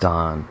based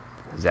on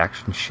his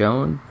actions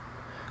shown.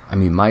 I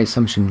mean, my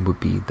assumption would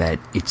be that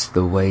it's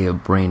the way a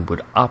brain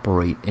would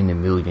operate in a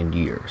million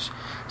years.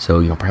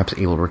 So, perhaps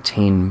able to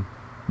retain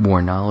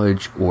more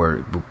knowledge,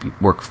 or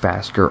work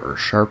faster or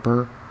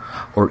sharper,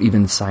 or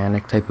even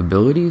psionic type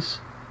abilities.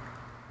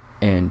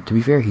 And to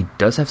be fair, he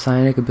does have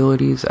psionic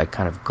abilities. I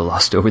kind of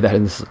glossed over that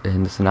in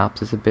the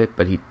synopsis a bit,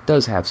 but he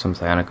does have some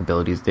psionic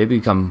abilities. They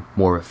become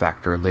more of a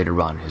factor later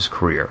on in his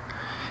career.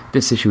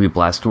 This issue, he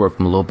blasts Thor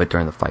from a little bit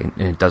during the fight,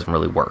 and it doesn't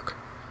really work.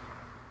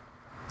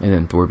 And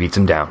then Thor beats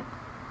him down.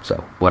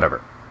 So,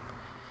 whatever.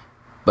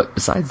 But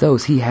besides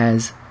those, he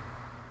has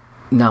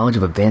knowledge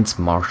of advanced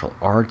martial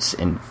arts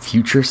and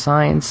future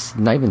science.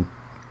 Not even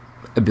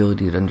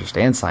ability to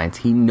understand science.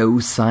 He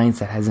knows science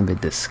that hasn't been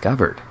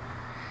discovered.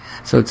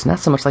 So it's not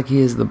so much like he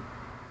is the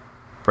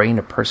brain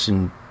a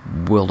person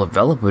will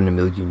develop in a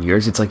million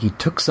years. It's like he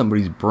took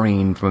somebody's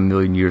brain from a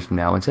million years from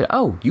now and said,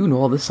 oh, you know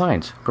all this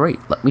science. Great,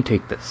 let me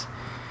take this.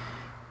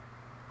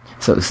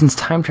 So since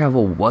time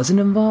travel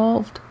wasn't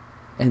involved,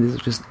 and this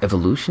is just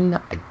evolution,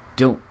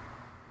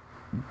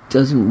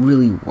 doesn't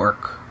really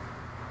work.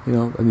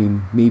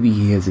 Maybe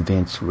he has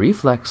advanced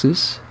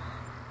reflexes.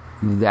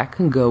 That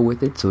can go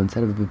with it. So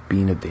instead of it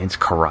being advanced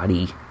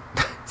karate,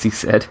 as he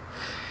said,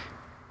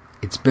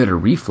 it's better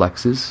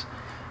reflexes.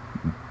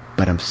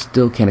 But I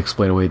still can't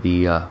explain away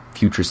the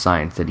future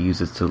science that he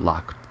uses to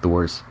lock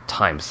Thor's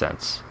time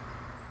sense.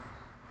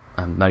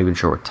 I'm not even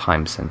sure what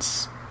time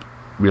sense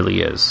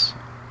really is.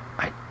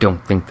 I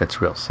don't think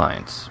that's real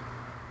science.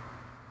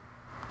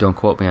 Don't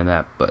quote me on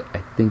that, but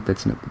I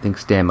think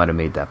Stan might have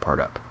made that part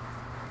up.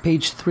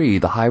 Page 3,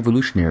 the High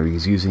Evolutionary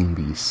is using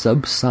the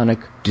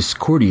subsonic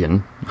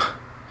Discordian,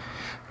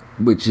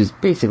 which is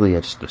basically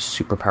just a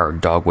superpowered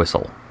dog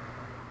whistle,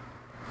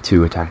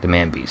 to attack the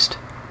Man-Beast.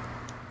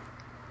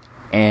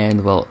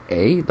 And, well,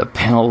 the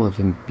panel of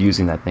him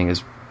using that thing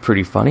is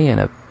pretty funny and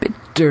a bit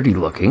dirty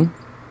looking.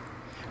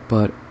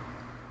 But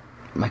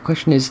my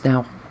question is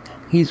now,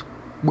 he's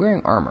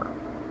wearing armor.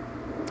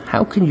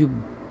 How can you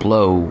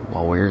blow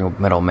while wearing a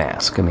metal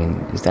mask? I mean,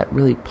 is that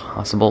really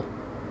possible?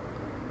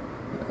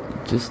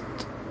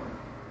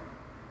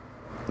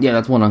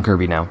 That's one on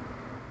Kirby now.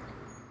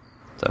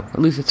 So, at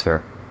least it's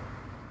fair.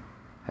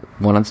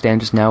 One on Stan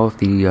just now with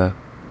the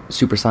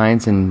Super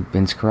Science and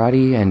Vince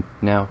Karate, and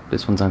now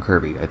this one's on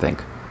Kirby, I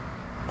think.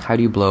 How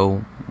do you blow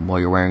while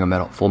you're wearing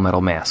a full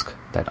metal mask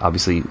that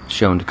obviously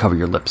shown to cover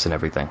your lips and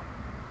everything?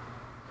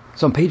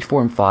 So on page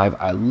 4 and 5,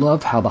 I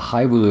love how the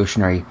High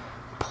Evolutionary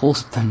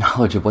pulls the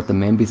knowledge of what the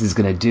Man-Beast is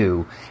going to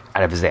do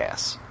out of his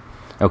ass.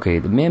 Okay,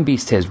 the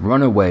Man-Beast has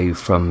run away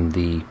from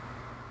the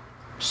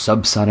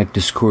subsonic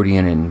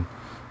Discordian and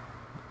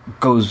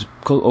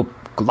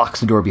locks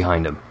the door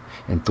behind him.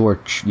 And Thor,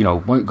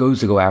 goes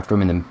to go after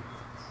him, and the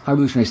High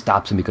Evolutionary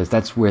stops him because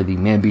that's where the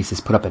Man-Beast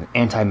has put up an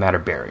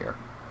antimatter barrier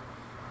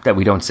that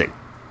we don't see.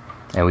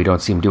 And we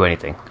don't see him do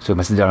anything. So he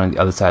must have done it on the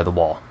other side of the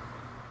wall.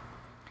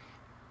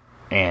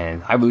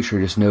 And High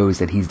Evolutionary just knows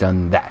that he's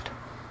done that.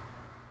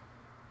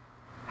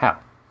 How?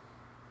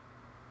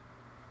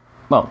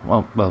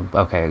 Well,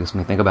 okay, I guess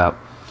let me think about.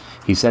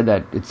 He said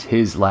that it's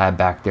his lab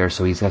back there,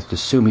 so he has to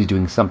assume he's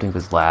doing something with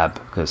his lab,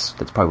 because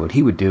that's probably what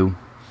he would do.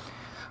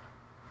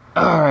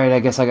 Alright,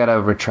 I guess I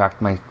gotta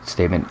retract my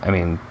statement.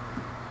 I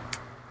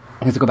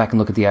have to go back and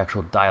look at the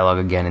actual dialogue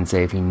again and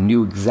say if he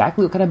knew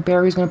exactly what kind of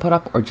barrier he's going to put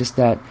up, or just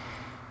that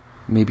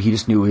maybe he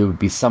just knew it would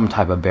be some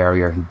type of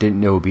barrier and didn't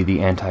know it would be the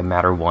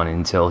antimatter one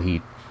until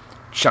he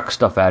chucked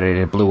stuff at it and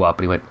it blew up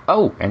and he went,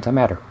 oh,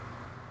 antimatter.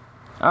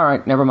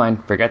 Alright, never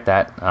mind, forget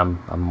that.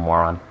 I'm a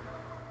moron.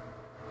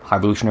 High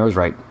Evolutionary was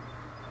right.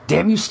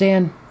 Damn you,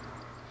 Stan.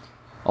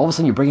 All of a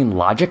sudden you're bringing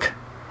logic?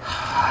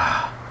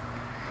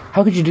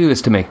 How could you do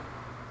this to me?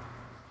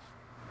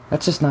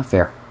 That's just not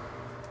fair.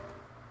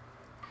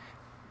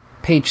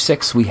 Page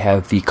 6, we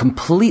have the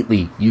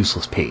completely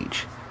useless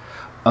page.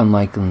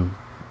 Unlike in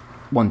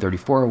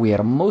 134, we had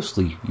a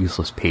mostly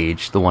useless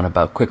page, the one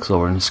about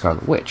Quicksilver and the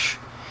Scarlet Witch.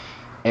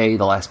 The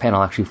last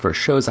panel actually first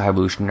shows the High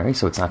Evolutionary,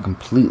 so it's not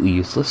completely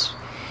useless.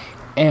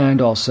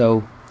 And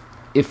also,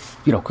 if,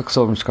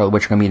 Quicksilver and Scarlet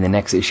Witch are going to be in the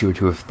next issue or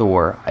two of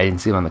Thor, I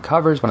didn't see them on the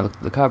covers when I looked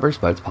at the covers,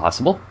 but it's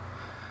possible.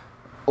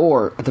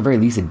 Or, at the very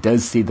least, it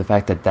does see the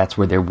fact that that's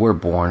where they were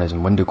born, as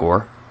in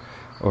Wendigore,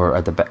 or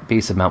at the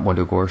base of Mount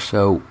Wendigore,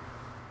 so,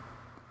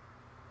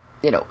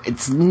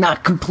 it's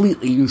not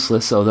completely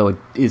useless, although it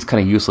is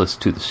kind of useless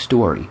to the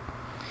story.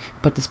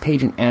 But this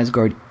page in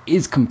Asgard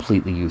is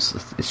completely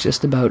useless. It's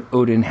just about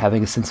Odin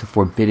having a sense of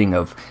forbidding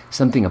of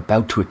something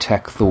about to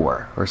attack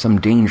Thor, or some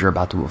danger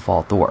about to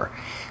befall Thor.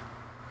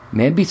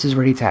 Man-Beast is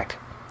already attacked.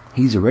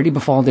 He's already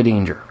befallen the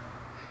danger.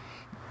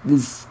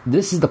 This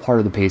is the part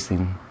of the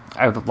pacing.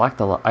 I liked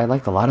a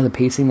lot of the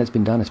pacing that's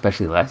been done,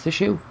 especially last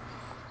issue.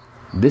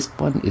 This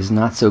one is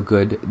not so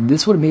good.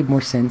 This would have made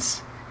more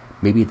sense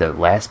maybe the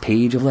last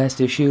page of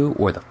last issue,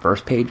 or the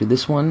first page of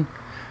this one,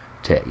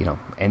 to,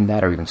 end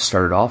that, or even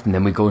start it off, and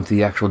then we go into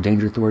the actual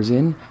danger Thor's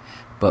in.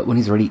 But when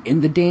he's already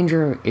in the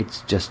danger,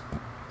 it just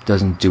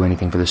doesn't do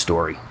anything for the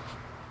story.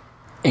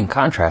 In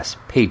contrast,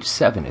 page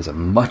 7 is a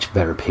much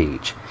better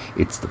page.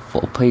 It's the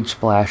full page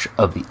splash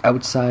of the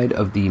outside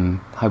of the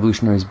High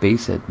Evolutionary's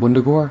base at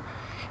Wendigore,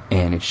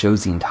 and it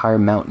shows the entire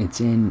mountain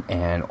it's in,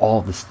 and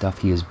all the stuff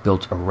he has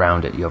built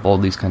around it. You have all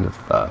these kind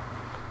of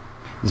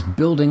these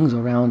buildings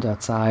around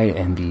outside,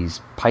 and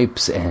these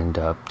pipes and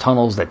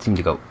tunnels that seem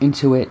to go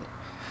into it.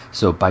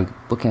 So by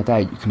looking at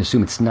that, you can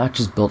assume it's not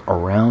just built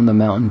around the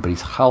mountain, but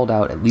he's hollowed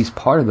out at least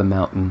part of the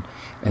mountain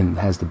and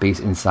has the base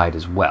inside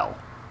as well.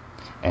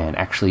 And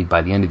actually,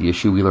 by the end of the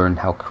issue, we learn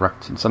how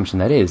correct an assumption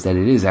that it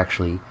is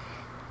actually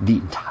the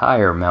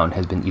entire mountain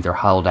has been either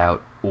hollowed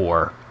out,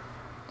 or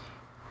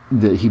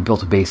he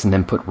built a base and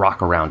then put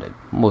rock around it.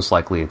 Most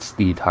likely, it's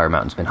the entire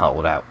mountain's been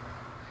hollowed out.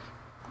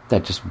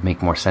 That just would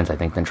make more sense, I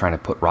think, than trying to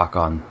put rock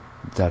on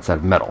that side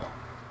of metal.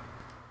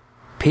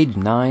 Page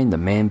 9, the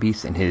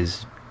Man-Beast and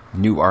his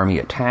new army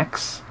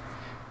attacks.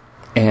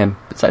 And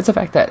besides the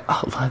fact that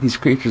a lot of these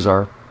creatures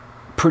are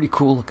pretty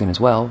cool looking as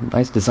well,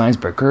 nice designs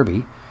by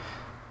Kirby,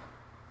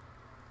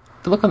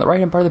 if you look on the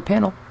right-hand part of the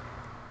panel,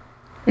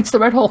 it's the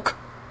Red Hulk.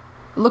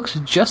 It looks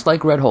just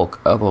like Red Hulk,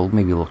 well,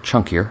 maybe a little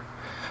chunkier,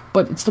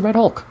 but it's the Red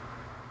Hulk.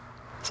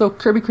 So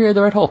Kirby created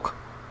the Red Hulk.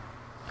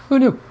 Who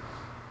knew?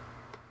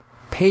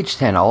 Page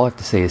 10, all I have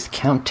to say is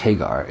Count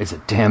Tagar is a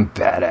damn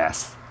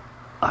badass.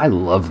 I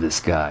love this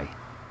guy.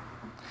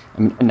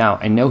 Now,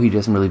 I know he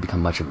doesn't really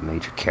become much of a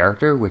major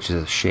character, which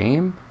is a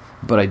shame,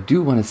 but I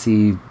do want to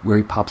see where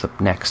he pops up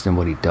next and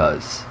what he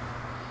does.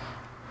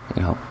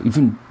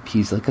 Even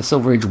he's like a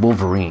Silver Age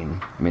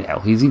Wolverine.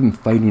 Hell, he's even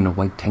fighting in a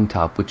white tank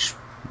top, which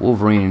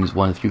Wolverine is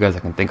one of the few guys I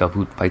can think of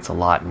who fights a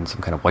lot in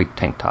some kind of white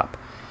tank top.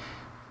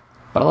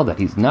 But I love that.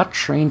 He's not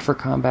trained for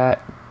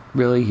combat,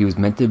 really. He was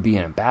meant to be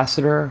an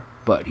ambassador,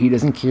 but he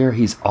doesn't care.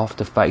 He's off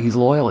to fight. He's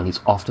loyal, and he's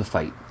off to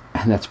fight.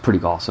 And that's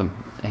pretty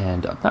awesome.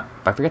 And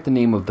I forget the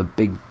name of the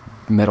big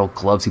metal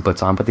gloves he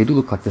puts on, but they do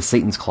look like the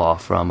Satan's Claw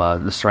from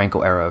the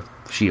Steranko era of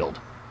S.H.I.E.L.D.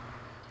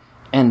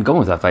 And going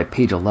with that fight,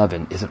 page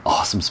 11 is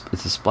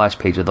it's a splash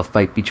page of the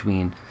fight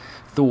between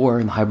Thor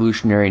and the High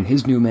Evolutionary and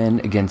his new men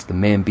against the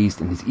Man-Beast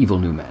and his evil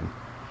new men.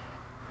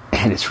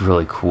 And it's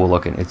really cool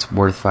looking. It's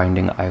worth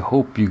finding. I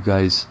hope you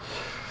guys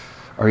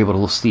are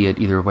able to see it,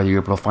 either whether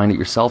you're able to find it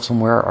yourself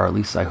somewhere, or at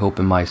least I hope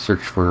in my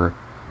search for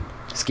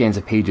scans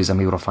of pages I'm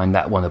able to find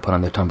that one to put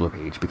on the Tumblr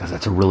page, because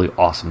that's a really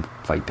awesome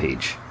fight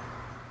page.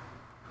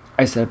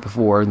 I said it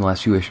before in the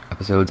last few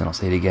episodes, and I'll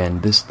say it again,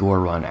 this Thor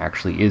run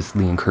actually is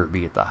Lee and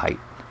Kirby at the height.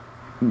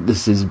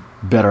 This is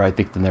better, I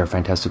think, than their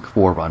Fantastic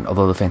Four run,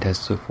 although the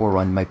Fantastic Four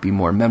run might be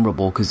more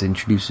memorable because it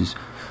introduces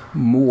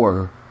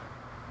more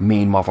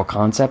main Marvel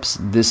concepts.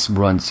 This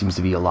run seems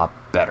to be a lot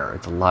better.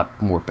 It's a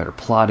lot more better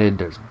plotted.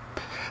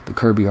 The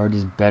Kirby art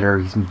is better.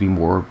 He seems to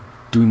be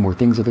doing more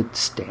things of it.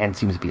 Stan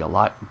seems to be a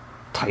lot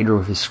tighter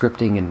with his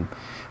scripting and,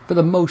 for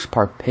the most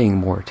part, paying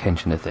more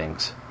attention to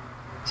things.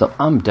 So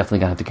I'm definitely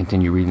going to have to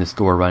continue reading this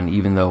Thor run,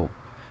 even though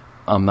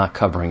I'm not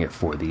covering it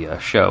for the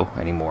show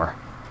anymore.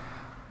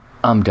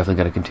 I'm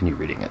definitely going to continue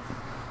reading it.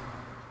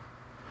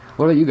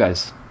 What about you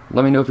guys?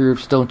 Let me know if you're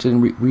still interested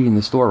in reading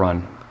this Thor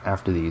run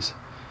after these.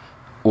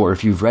 Or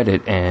if you've read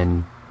it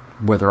and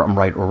whether I'm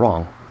right or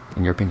wrong,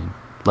 in your opinion.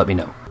 Let me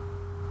know.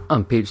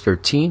 On page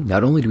 13,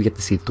 not only do we get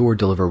to see Thor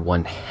deliver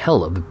one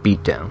hell of a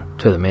beatdown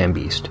to the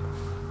Man-Beast,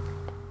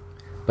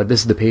 but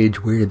this is the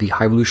page where the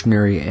High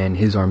Evolutionary and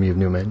his army of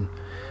new men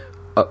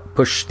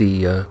push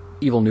the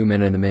evil new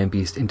men and the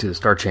Man-Beast into the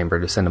Star Chamber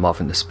to send them off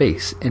into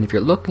space. And if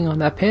you're looking on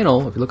that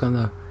panel, if you look on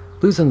the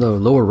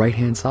lower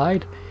right-hand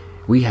side,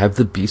 we have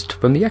the Beast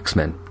from the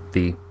X-Men,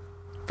 the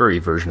furry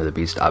version of the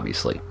Beast,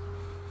 obviously.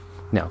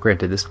 Now,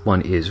 granted, this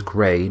one is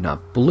gray,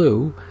 not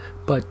blue,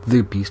 but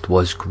the Beast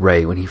was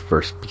gray when he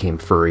first became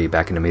furry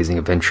back in Amazing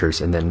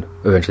Adventures, and then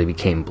eventually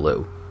became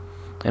blue.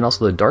 And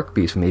also the Dark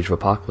Beast from the Age of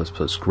Apocalypse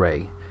was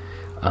gray.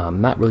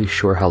 I'm not really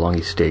sure how long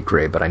he stayed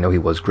gray, but I know he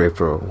was gray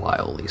for a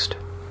while, at least.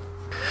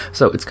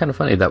 So it's kind of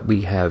funny that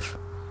we have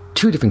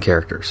two different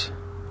characters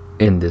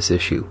in this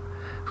issue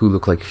who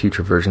look like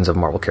future versions of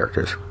Marvel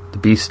characters. The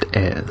Beast,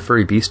 and the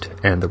Furry Beast,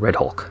 and the Red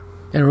Hulk.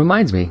 And it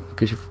reminds me,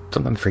 because you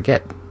sometimes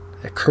forget,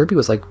 Kirby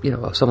was like,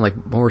 someone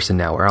like Morrison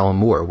now or Alan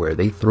Moore, where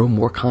they throw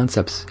more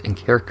concepts and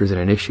characters in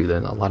an issue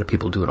than a lot of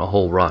people do in a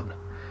whole run.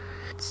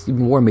 It's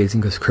even more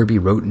amazing because Kirby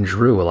wrote and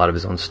drew a lot of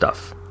his own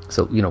stuff.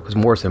 So, because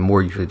Morrison and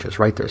Moore usually just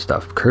write their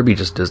stuff. Kirby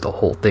just does the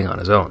whole thing on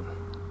his own.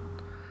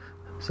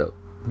 So,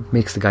 it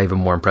makes the guy even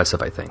more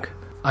impressive, I think.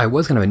 I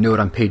was going to have a note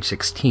on page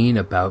 16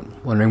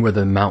 about wondering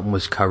whether the mountain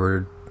was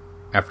covered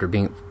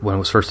when it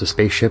was first a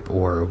spaceship,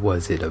 or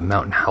was it a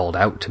mountain hollowed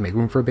out to make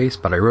room for a base,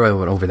 but I really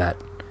went over that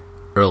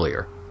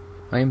earlier.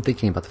 I am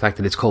thinking about the fact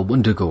that it's called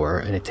Wundagore,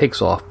 and it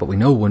takes off, but we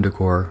know Mount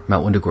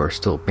Wundagore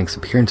still makes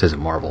appearances at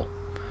Marvel.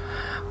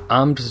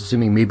 I'm just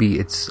assuming maybe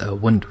it's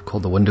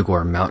called the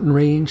Wundagore Mountain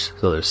Range,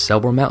 so there's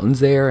several mountains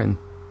there, and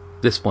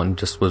this one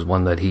just was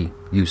one that he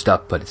used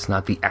up, but it's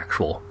not the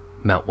actual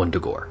Mount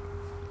Wundagore.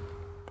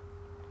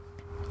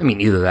 I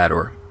mean, either that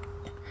or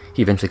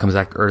he eventually comes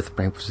back to Earth,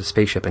 brings a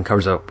spaceship, and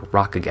covers up a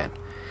rock again.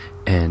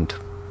 And,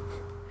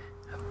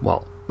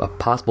 well, a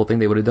possible thing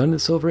they would have done in the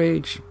Silver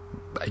Age,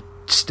 I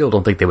still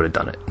don't think they would have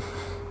done it.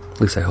 At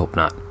least I hope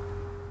not.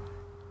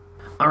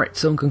 Alright,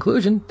 so in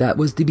conclusion, that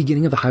was the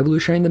beginning of the High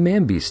Evolutionary and the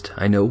Man-Beast.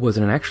 I know it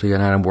wasn't actually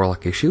an Adam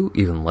Warlock issue,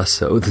 even less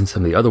so than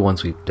some of the other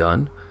ones we've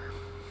done.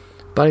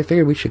 But I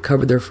figured we should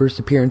cover their first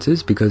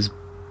appearances, because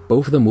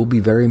both of them will be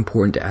very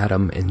important to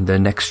Adam in the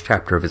next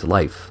chapter of his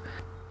life.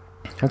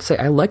 I have to say,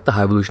 I like the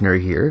High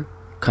Evolutionary here,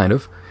 kind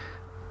of.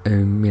 I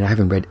mean, I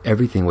haven't read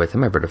everything with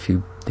him, I've read a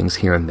few things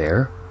here and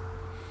there.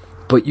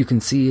 But you can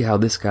see how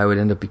this guy would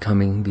end up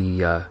becoming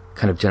the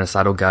kind of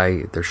genocidal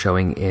guy they're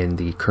showing in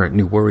the current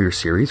New Warrior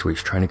series, where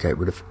he's trying to get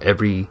rid of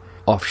every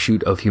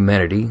offshoot of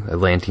humanity,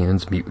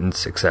 Atlanteans,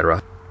 mutants,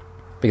 etc.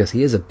 Because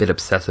he is a bit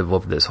obsessive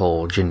over this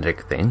whole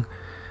genetic thing.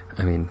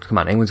 I mean, come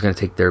on, anyone's going to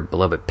take their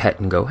beloved pet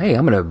and go, hey,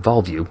 I'm going to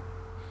evolve you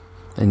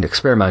and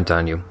experiment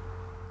on you.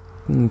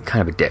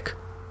 Kind of a dick.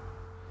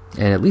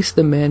 And at least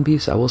the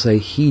Man-Beast, I will say,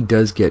 he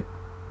does get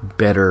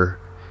better,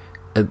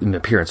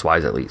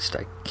 appearance-wise at least.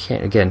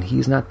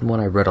 He's not the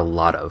one I read a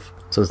lot of.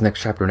 So this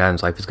next chapter in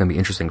Adam's life is going to be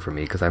interesting for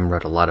me, because I haven't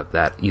read a lot of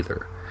that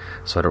either.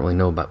 So I don't really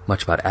know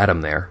much about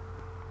Adam there.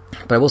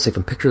 But I will say,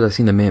 from pictures I've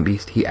seen of the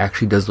Man-Beast, he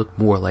actually does look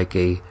more like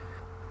a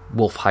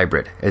wolf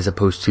hybrid, as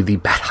opposed to the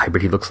bat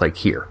hybrid he looks like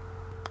here.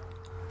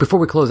 Before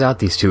we close out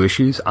these two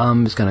issues,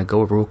 I'm just going to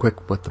go over real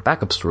quick what the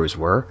backup stories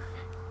were.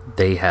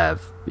 They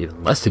have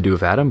even less to do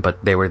with Adam,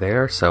 but they were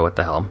there, so what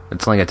the hell.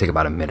 It's only going to take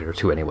about a minute or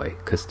two anyway,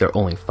 because they're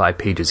only 5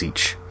 pages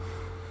each.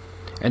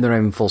 And they're not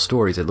even full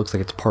stories. It looks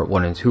like it's part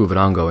 1 and 2 of an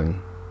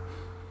ongoing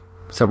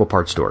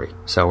several-part story,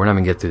 so we're not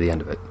going to get through the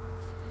end of it.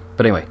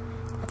 But anyway,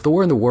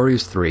 Thor and the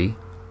Warriors 3,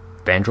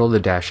 Vandrel the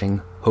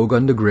Dashing,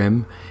 Hogun the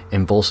Grim,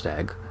 and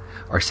Volstagg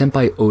are sent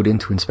by Odin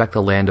to inspect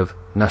the land of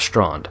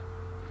Nastrand.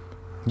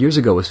 Years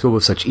ago, it was filled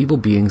with such evil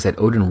beings that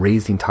Odin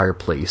razed the entire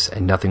place,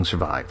 and nothing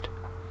survived.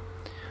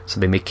 So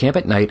they make camp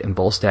at night, and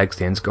Volstagg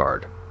stands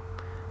guard.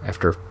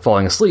 After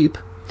falling asleep,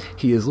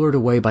 he is lured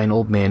away by an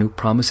old man who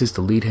promises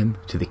to lead him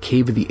to the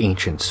Cave of the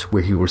Ancients,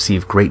 where he will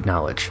receive great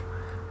knowledge.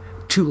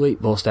 Too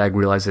late, Volstagg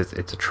realizes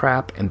it's a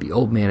trap, and the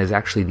old man is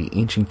actually the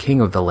ancient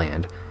king of the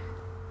land,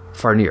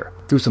 Farnir.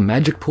 Through some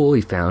magic pool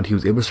he found, he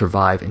was able to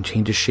survive and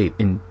change his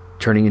shape,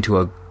 turning into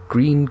a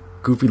green,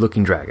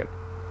 goofy-looking dragon.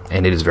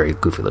 And it is very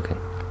goofy-looking.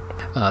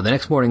 The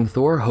next morning,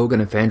 Thor, Hogun,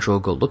 and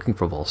Vandrel go looking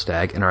for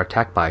Volstagg and are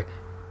attacked by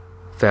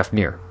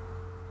Fafnir.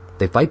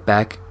 They fight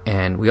back,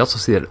 and we also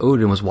see that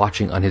Odin was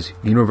watching on his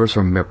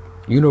universal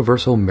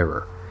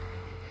mirror.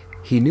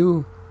 He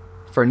knew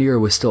Farnir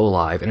was still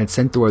alive and had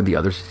sent Thor and the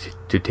others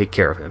to take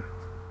care of him.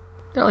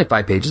 They're only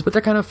 5 pages, but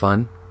they're kind of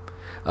fun.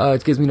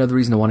 It gives me another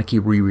reason to want to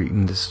keep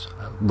rereading this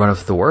run of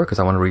Thor, because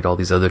I want to read all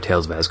these other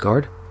tales of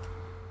Asgard.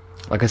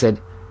 Like I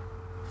said,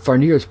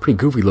 Farnir is pretty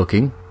goofy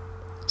looking,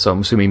 so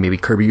I'm assuming maybe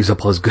Kirby used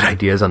up all his good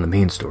ideas on the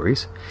main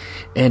stories.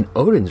 And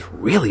Odin's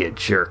really a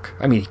jerk.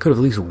 I mean, he could have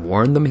at least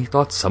warned them he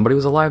thought somebody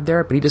was alive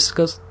there, but he just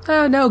goes,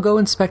 no, go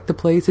inspect the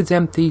place, it's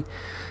empty.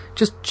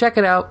 Just check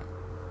it out.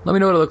 Let me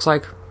know what it looks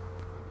like.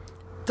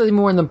 Doesn't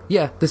even warn them,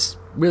 yeah, this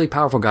really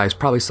powerful guy is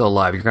probably still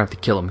alive, you're going to have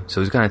to kill him,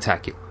 so he's going to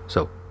attack you.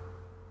 So,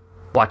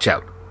 watch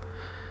out.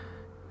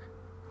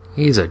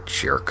 He's a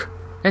jerk.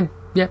 And,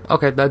 yeah,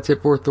 okay, that's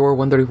it for Thor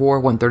 134,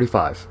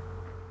 135.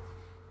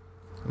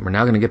 And we're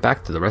now going to get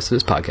back to the rest of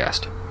this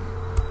podcast.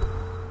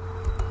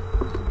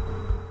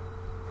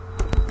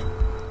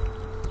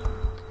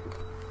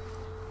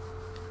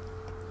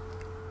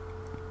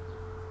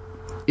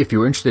 If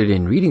you're interested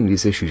in reading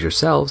these issues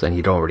yourselves, and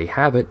you don't already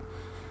have it,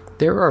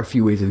 there are a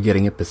few ways of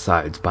getting it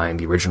besides buying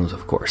the originals,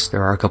 of course.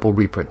 There are a couple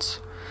reprints.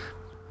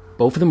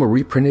 Both of them were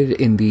reprinted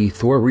in the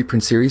Thor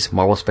reprint series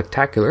Marvel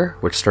Spectacular,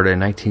 which started in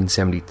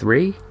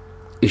 1973.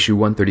 Issue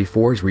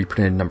 134 is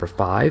reprinted number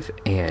 5,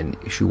 and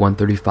issue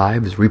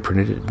 135 is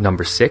reprinted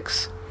number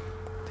 6.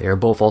 They are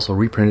both also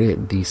reprinted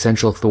in the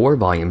Essential Thor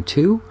Volume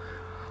 2,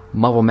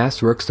 Marvel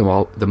Masterworks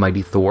The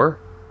Mighty Thor,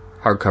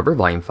 hardcover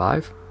Volume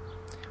 5,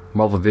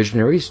 Marvel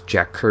Visionaries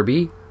Jack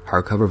Kirby,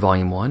 hardcover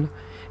Volume 1,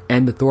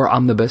 and the Thor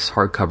Omnibus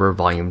hardcover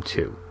Volume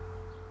 2.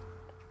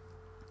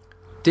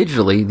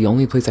 Digitally, the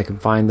only place I can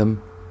find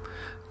them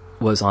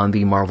was on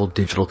the Marvel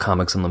Digital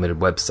Comics Unlimited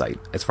website.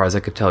 As far as I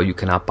could tell, you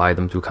cannot buy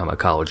them through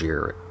Comixology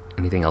or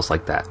anything else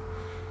like that.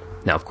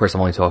 Now, of course,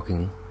 I'm only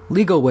talking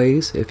legal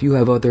ways. If you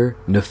have other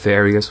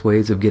nefarious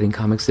ways of getting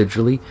comics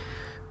digitally,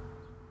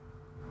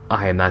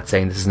 I am not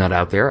saying this is not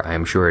out there. I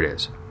am sure it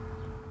is.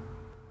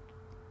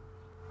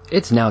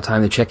 It's now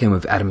time to check in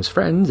with Adam's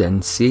friends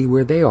and see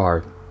where they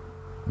are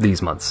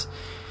these months.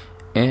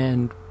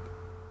 And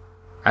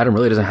Adam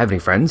really doesn't have any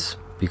friends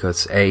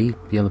because A,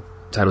 the other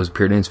titles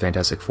appeared in his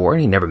Fantastic Four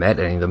and he never met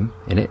any of them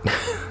in it.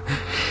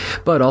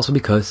 But also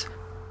because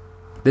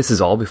this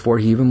is all before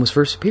he even was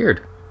first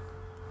appeared.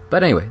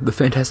 But anyway, the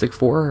Fantastic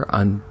Four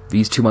on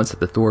these 2 months that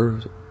the Thor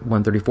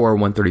 134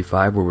 and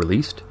 135 were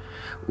released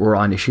were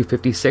on issue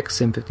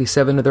 56 and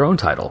 57 of their own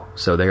title,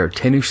 so they are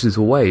 10 issues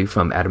away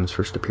from Adam's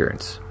first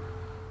appearance.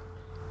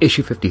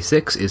 Issue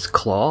 56 is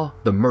Claw,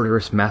 the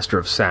Murderous Master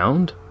of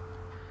Sound.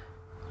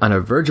 On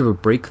a verge of a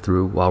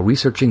breakthrough while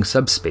researching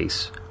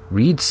subspace,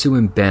 Reed, Sue,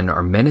 and Ben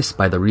are menaced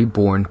by the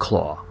reborn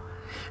Claw.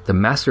 The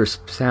Master of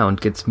Sound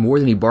gets more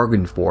than he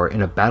bargained for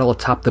in a battle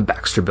atop the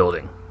Baxter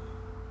Building.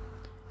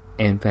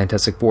 And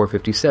Fantastic Four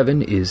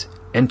 57 is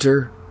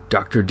Enter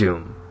Dr.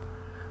 Doom.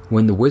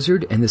 When the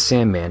Wizard and the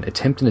Sandman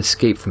attempt an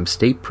escape from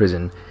state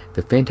prison,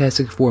 the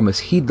Fantastic Four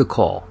must heed the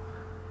call.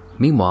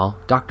 Meanwhile,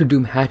 Dr.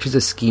 Doom hatches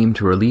a scheme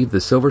to relieve the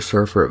Silver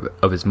Surfer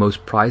of his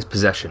most prized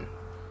possession.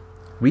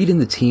 Reed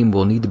and the team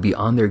will need to be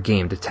on their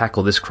game to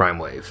tackle this crime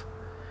wave.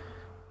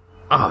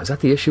 Oh, is that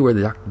the issue where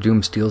the Dr.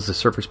 Doom steals the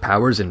Surfer's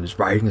powers and is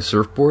riding a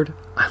surfboard?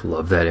 I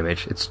love that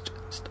image. It's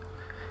just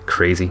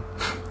crazy.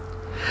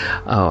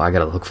 Oh, I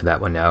gotta look for that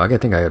one now. I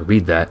think I gotta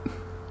read that.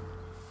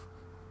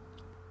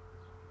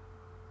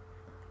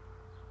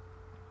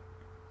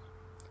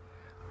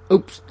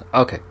 Oops.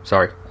 Okay,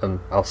 sorry.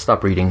 I'll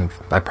stop reading.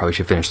 I probably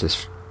should finish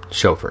this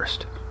show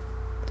first.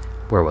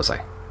 Where was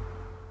I?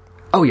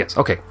 Oh, yes.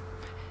 Okay.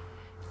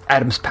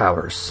 Adam's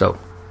powers. So,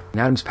 in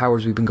Adam's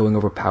powers, we've been going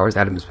over powers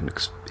Adam's been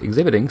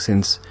exhibiting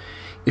since,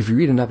 if you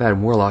read enough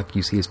Adam Warlock,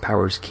 you see his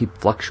powers keep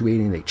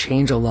fluctuating. They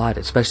change a lot,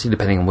 especially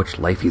depending on which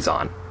life he's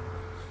on.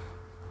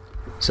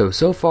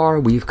 So far,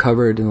 we've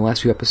covered, in the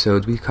last few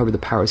episodes, we've covered the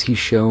powers he's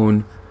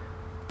shown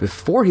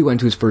before he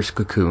went to his first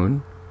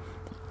cocoon,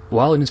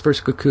 while in his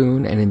first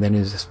cocoon, and then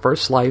his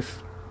first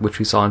life, which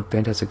we saw in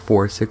Fantastic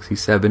Four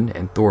 67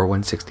 and Thor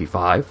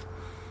 165.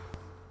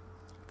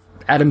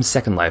 Adam's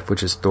second life,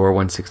 which is Thor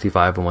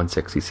 165 and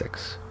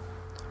 166.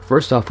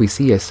 First off, we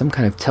see he has some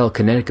kind of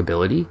telekinetic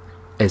ability,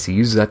 as he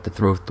uses that to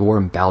throw Thor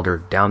and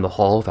Balder down the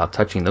hall without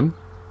touching them,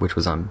 which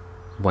was on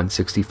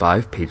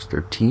 165, page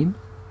 13.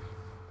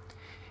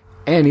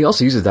 And he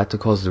also uses that to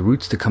cause the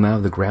roots to come out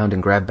of the ground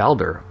and grab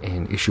Balder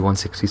in issue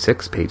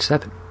 166, page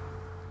 7.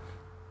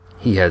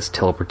 He has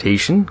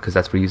teleportation, because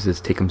that's what he uses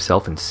to take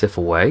himself and Sif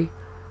away.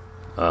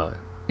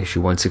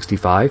 Issue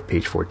 165,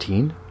 page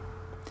 14.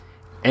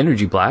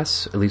 Energy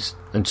blasts, at least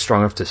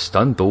strong enough to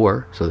stun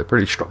Thor, so they're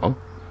pretty strong.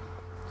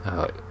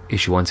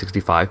 Issue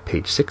 165,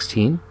 page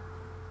 16.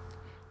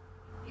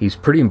 He's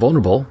pretty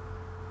invulnerable,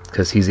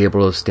 because he's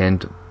able to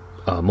stand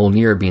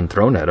Mjolnir being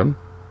thrown at him.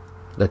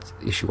 That's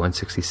issue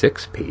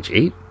 166, page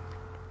 8.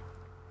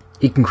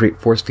 He can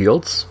create force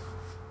fields,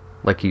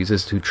 like he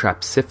uses to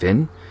trap Sif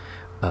in.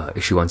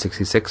 Issue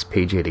 166,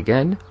 page 8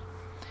 again.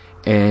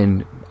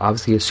 And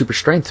obviously he has super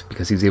strength,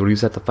 because he's able to use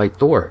that to fight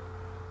Thor.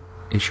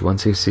 Issue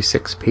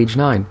 166, page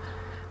 9.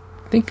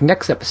 I think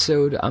next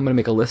episode I'm going to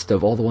make a list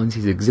of all the ones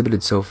he's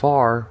exhibited so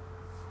far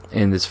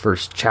in this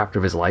first chapter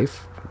of his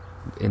life,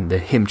 in the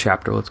him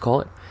chapter, let's call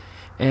it.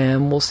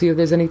 And we'll see if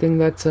there's anything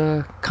that's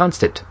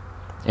constant.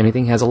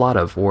 Anything has a lot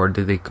of, or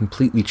do they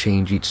completely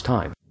change each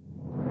time?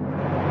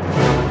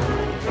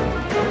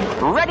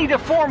 Ready to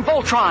form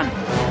Voltron!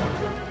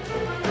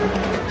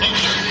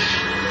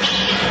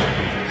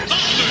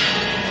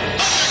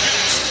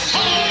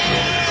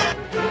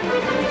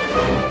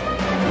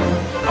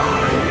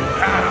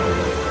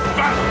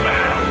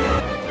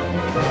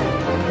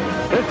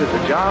 This is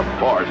a job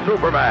for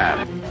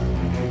Superman.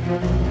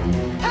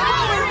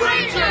 Power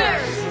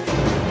Rangers!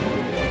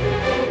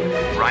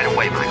 Right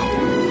away, Michael.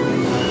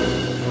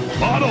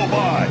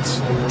 Autobots,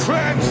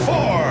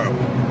 transform!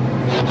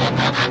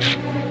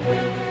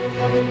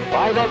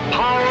 By the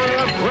power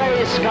of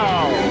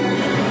Grayskull!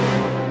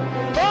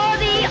 For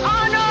the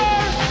honor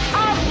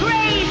of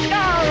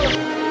Grayskull!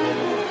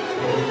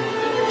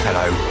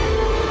 Hello,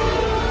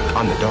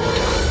 I'm the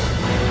Doctor.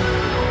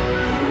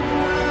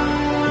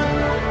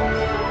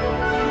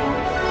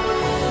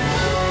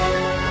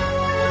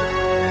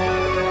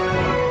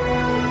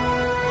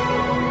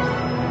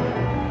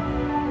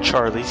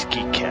 Charlie's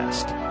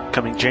Geekcast,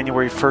 coming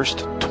January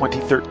 1st,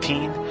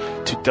 2013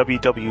 to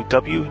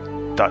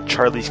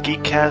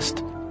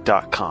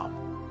www.charliesgeekcast.com.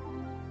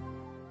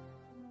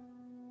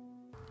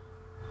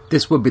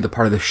 This would be the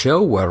part of the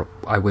show where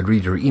I would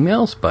read your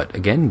emails, but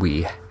again,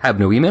 we have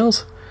no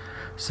emails.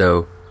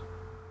 So,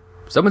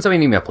 someone send me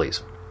an email,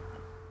 please.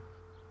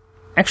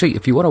 Actually,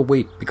 if you want to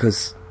wait,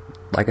 because,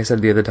 like I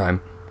said the other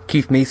time,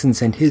 Keith Mason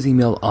sent his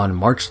email on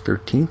March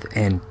 13th,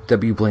 and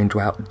W. Blaine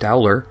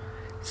Dowler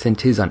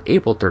sent his on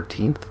April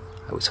 13th.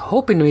 I was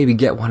hoping to maybe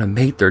get one on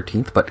May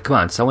 13th, but come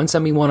on, someone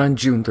sent me one on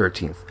June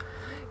 13th.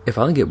 If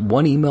I only get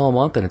one email a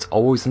month and it's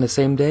always on the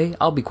same day,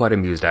 I'll be quite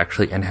amused,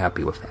 actually, and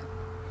happy with that.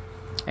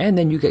 And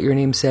then you get your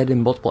name said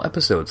in multiple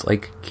episodes,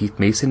 like Keith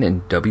Mason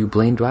and W.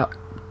 Blaine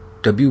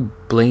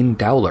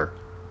Dowler.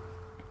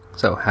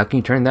 So, how can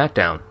you turn that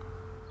down?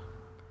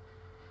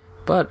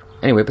 But,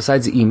 anyway,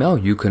 besides the email,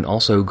 you can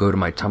also go to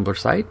my Tumblr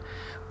site,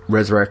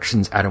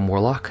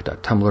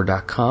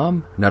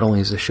 resurrectionsadamwarlock.tumblr.com. Not only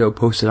is the show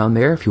posted on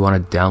there if you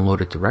want to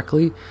download it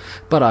directly,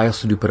 but I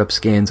also do put up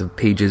scans of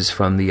pages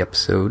from the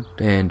episode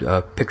and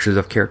pictures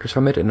of characters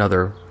from it and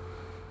other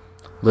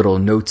little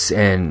notes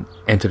and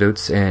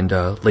anecdotes and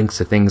links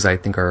to things I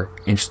think are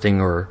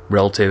interesting or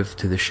relative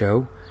to the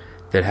show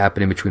that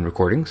happen in between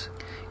recordings.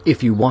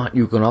 If you want,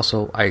 you can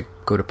also, I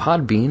go to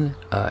Podbean,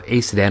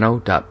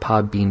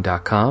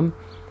 asedano.podbean.com,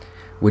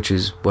 which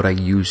is what I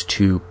use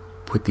to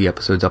put the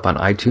episodes up on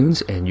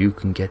iTunes, and you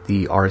can get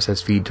the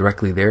RSS feed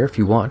directly there if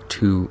you want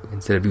to,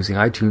 instead of using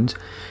iTunes,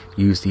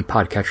 use the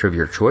podcatcher of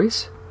your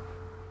choice.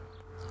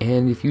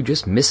 And if you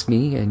just miss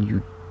me and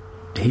you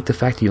hate the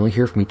fact that you only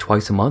hear from me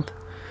twice a month,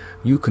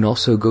 you can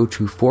also go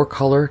to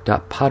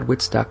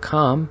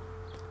fourcolor.podwits.com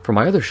for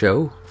my other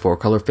show, Four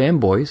Color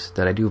Fanboys,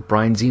 that I do with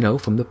Brian Zeno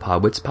from the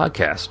Podwits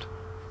podcast.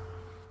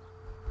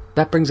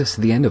 That brings us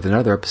to the end of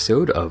another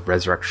episode of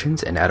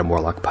Resurrections and Adam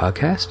Warlock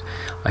podcast.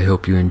 I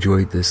hope you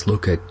enjoyed this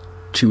look at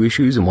 2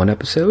 issues in one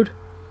episode.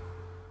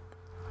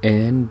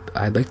 And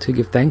I'd like to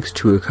give thanks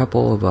to a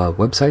couple of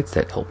websites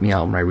that helped me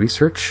out in my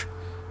research.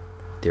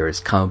 There is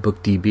Comic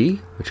Book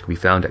DB, which can be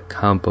found at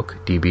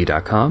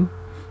comicbookdb.com.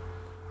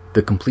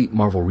 The Complete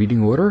Marvel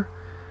Reading Order,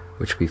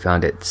 which can be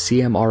found at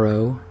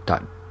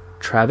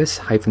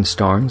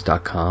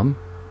cmro.travis-starnes.com.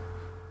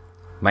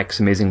 Mike's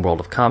Amazing World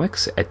of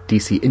Comics at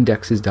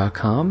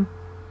dcindexes.com.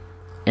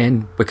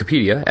 And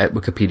Wikipedia at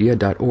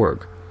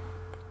wikipedia.org.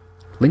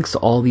 Links to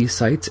all these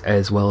sites,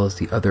 as well as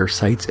the other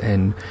sites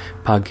and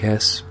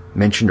podcasts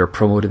mentioned or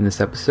promoted in this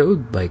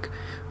episode, like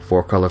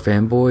Four Color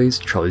Fanboys,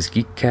 Charlie's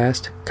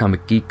Geekcast,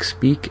 Comic Geek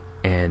Speak,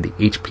 and the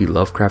H.P.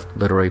 Lovecraft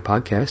Literary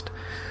Podcast,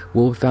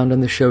 will be found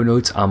on the show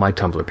notes on my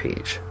Tumblr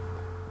page.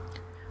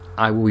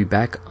 I will be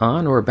back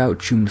on or about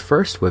June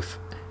 1st with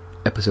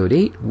episode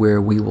 8,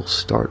 where we will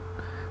start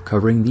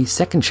covering the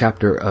second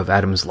chapter of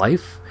Adam's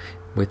life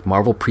with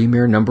Marvel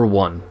Premiere number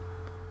 1.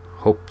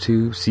 Hope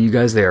to see you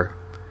guys there.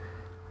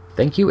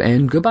 Thank you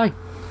and goodbye.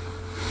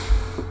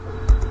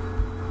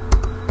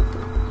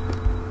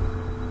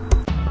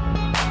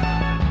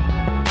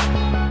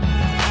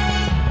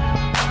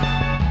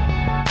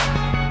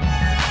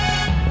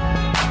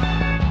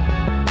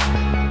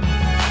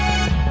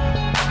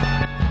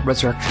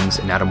 Resurrections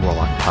and Adam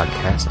Warlock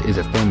podcast is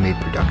a fan-made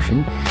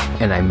production,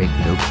 and I make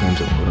no claims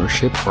of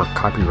ownership or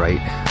copyright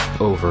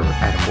over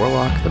Adam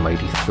Warlock, the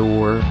Mighty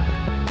Thor,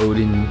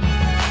 Odin,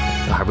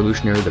 the High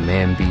Evolutionary, the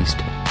Man-Beast,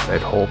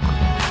 Red Hulk,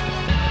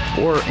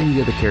 or any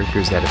other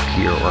characters that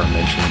appear or are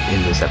mentioned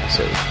in this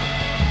episode.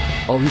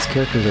 All these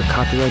characters are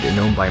copyrighted and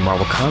owned by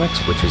Marvel Comics,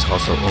 which is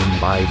also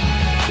owned by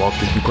Walt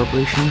Disney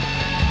Corporation.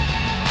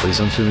 Please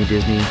don't sue me,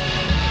 Disney.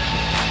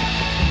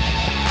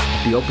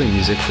 The opening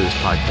music for this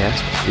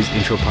podcast is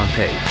Intro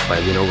Pompeii by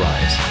Lino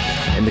Rise,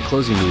 and the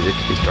closing music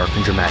is Dark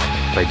and Dramatic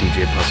by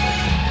DJ Puzzle.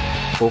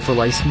 Both are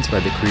licensed by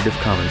the Creative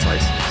Commons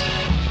license.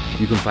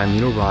 You can find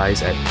Lino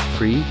Rise at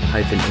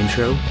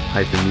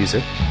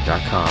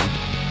free-intro-music.com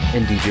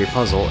and DJ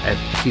Puzzle at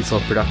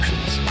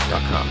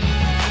peaceloveproductions.com.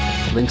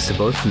 Links to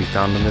both can be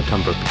found on the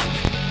Tumblr page.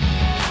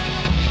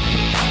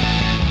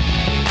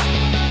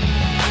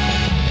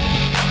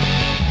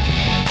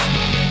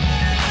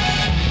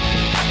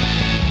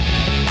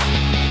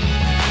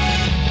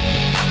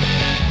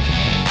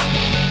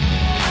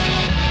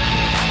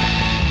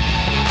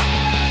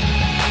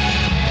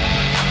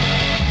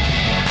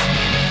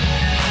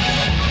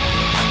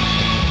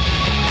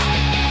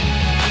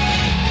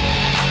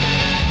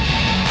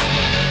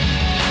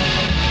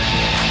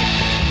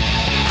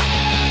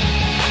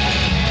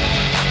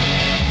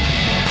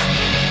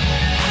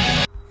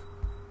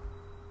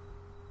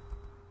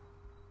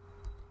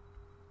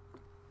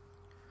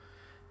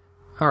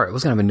 Alright, I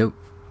was going to have a note.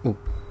 Oh,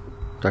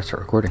 did I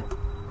start recording?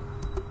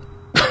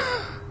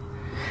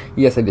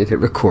 Yes, I did hit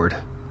record.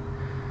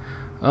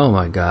 Oh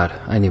my god,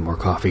 I need more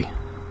coffee.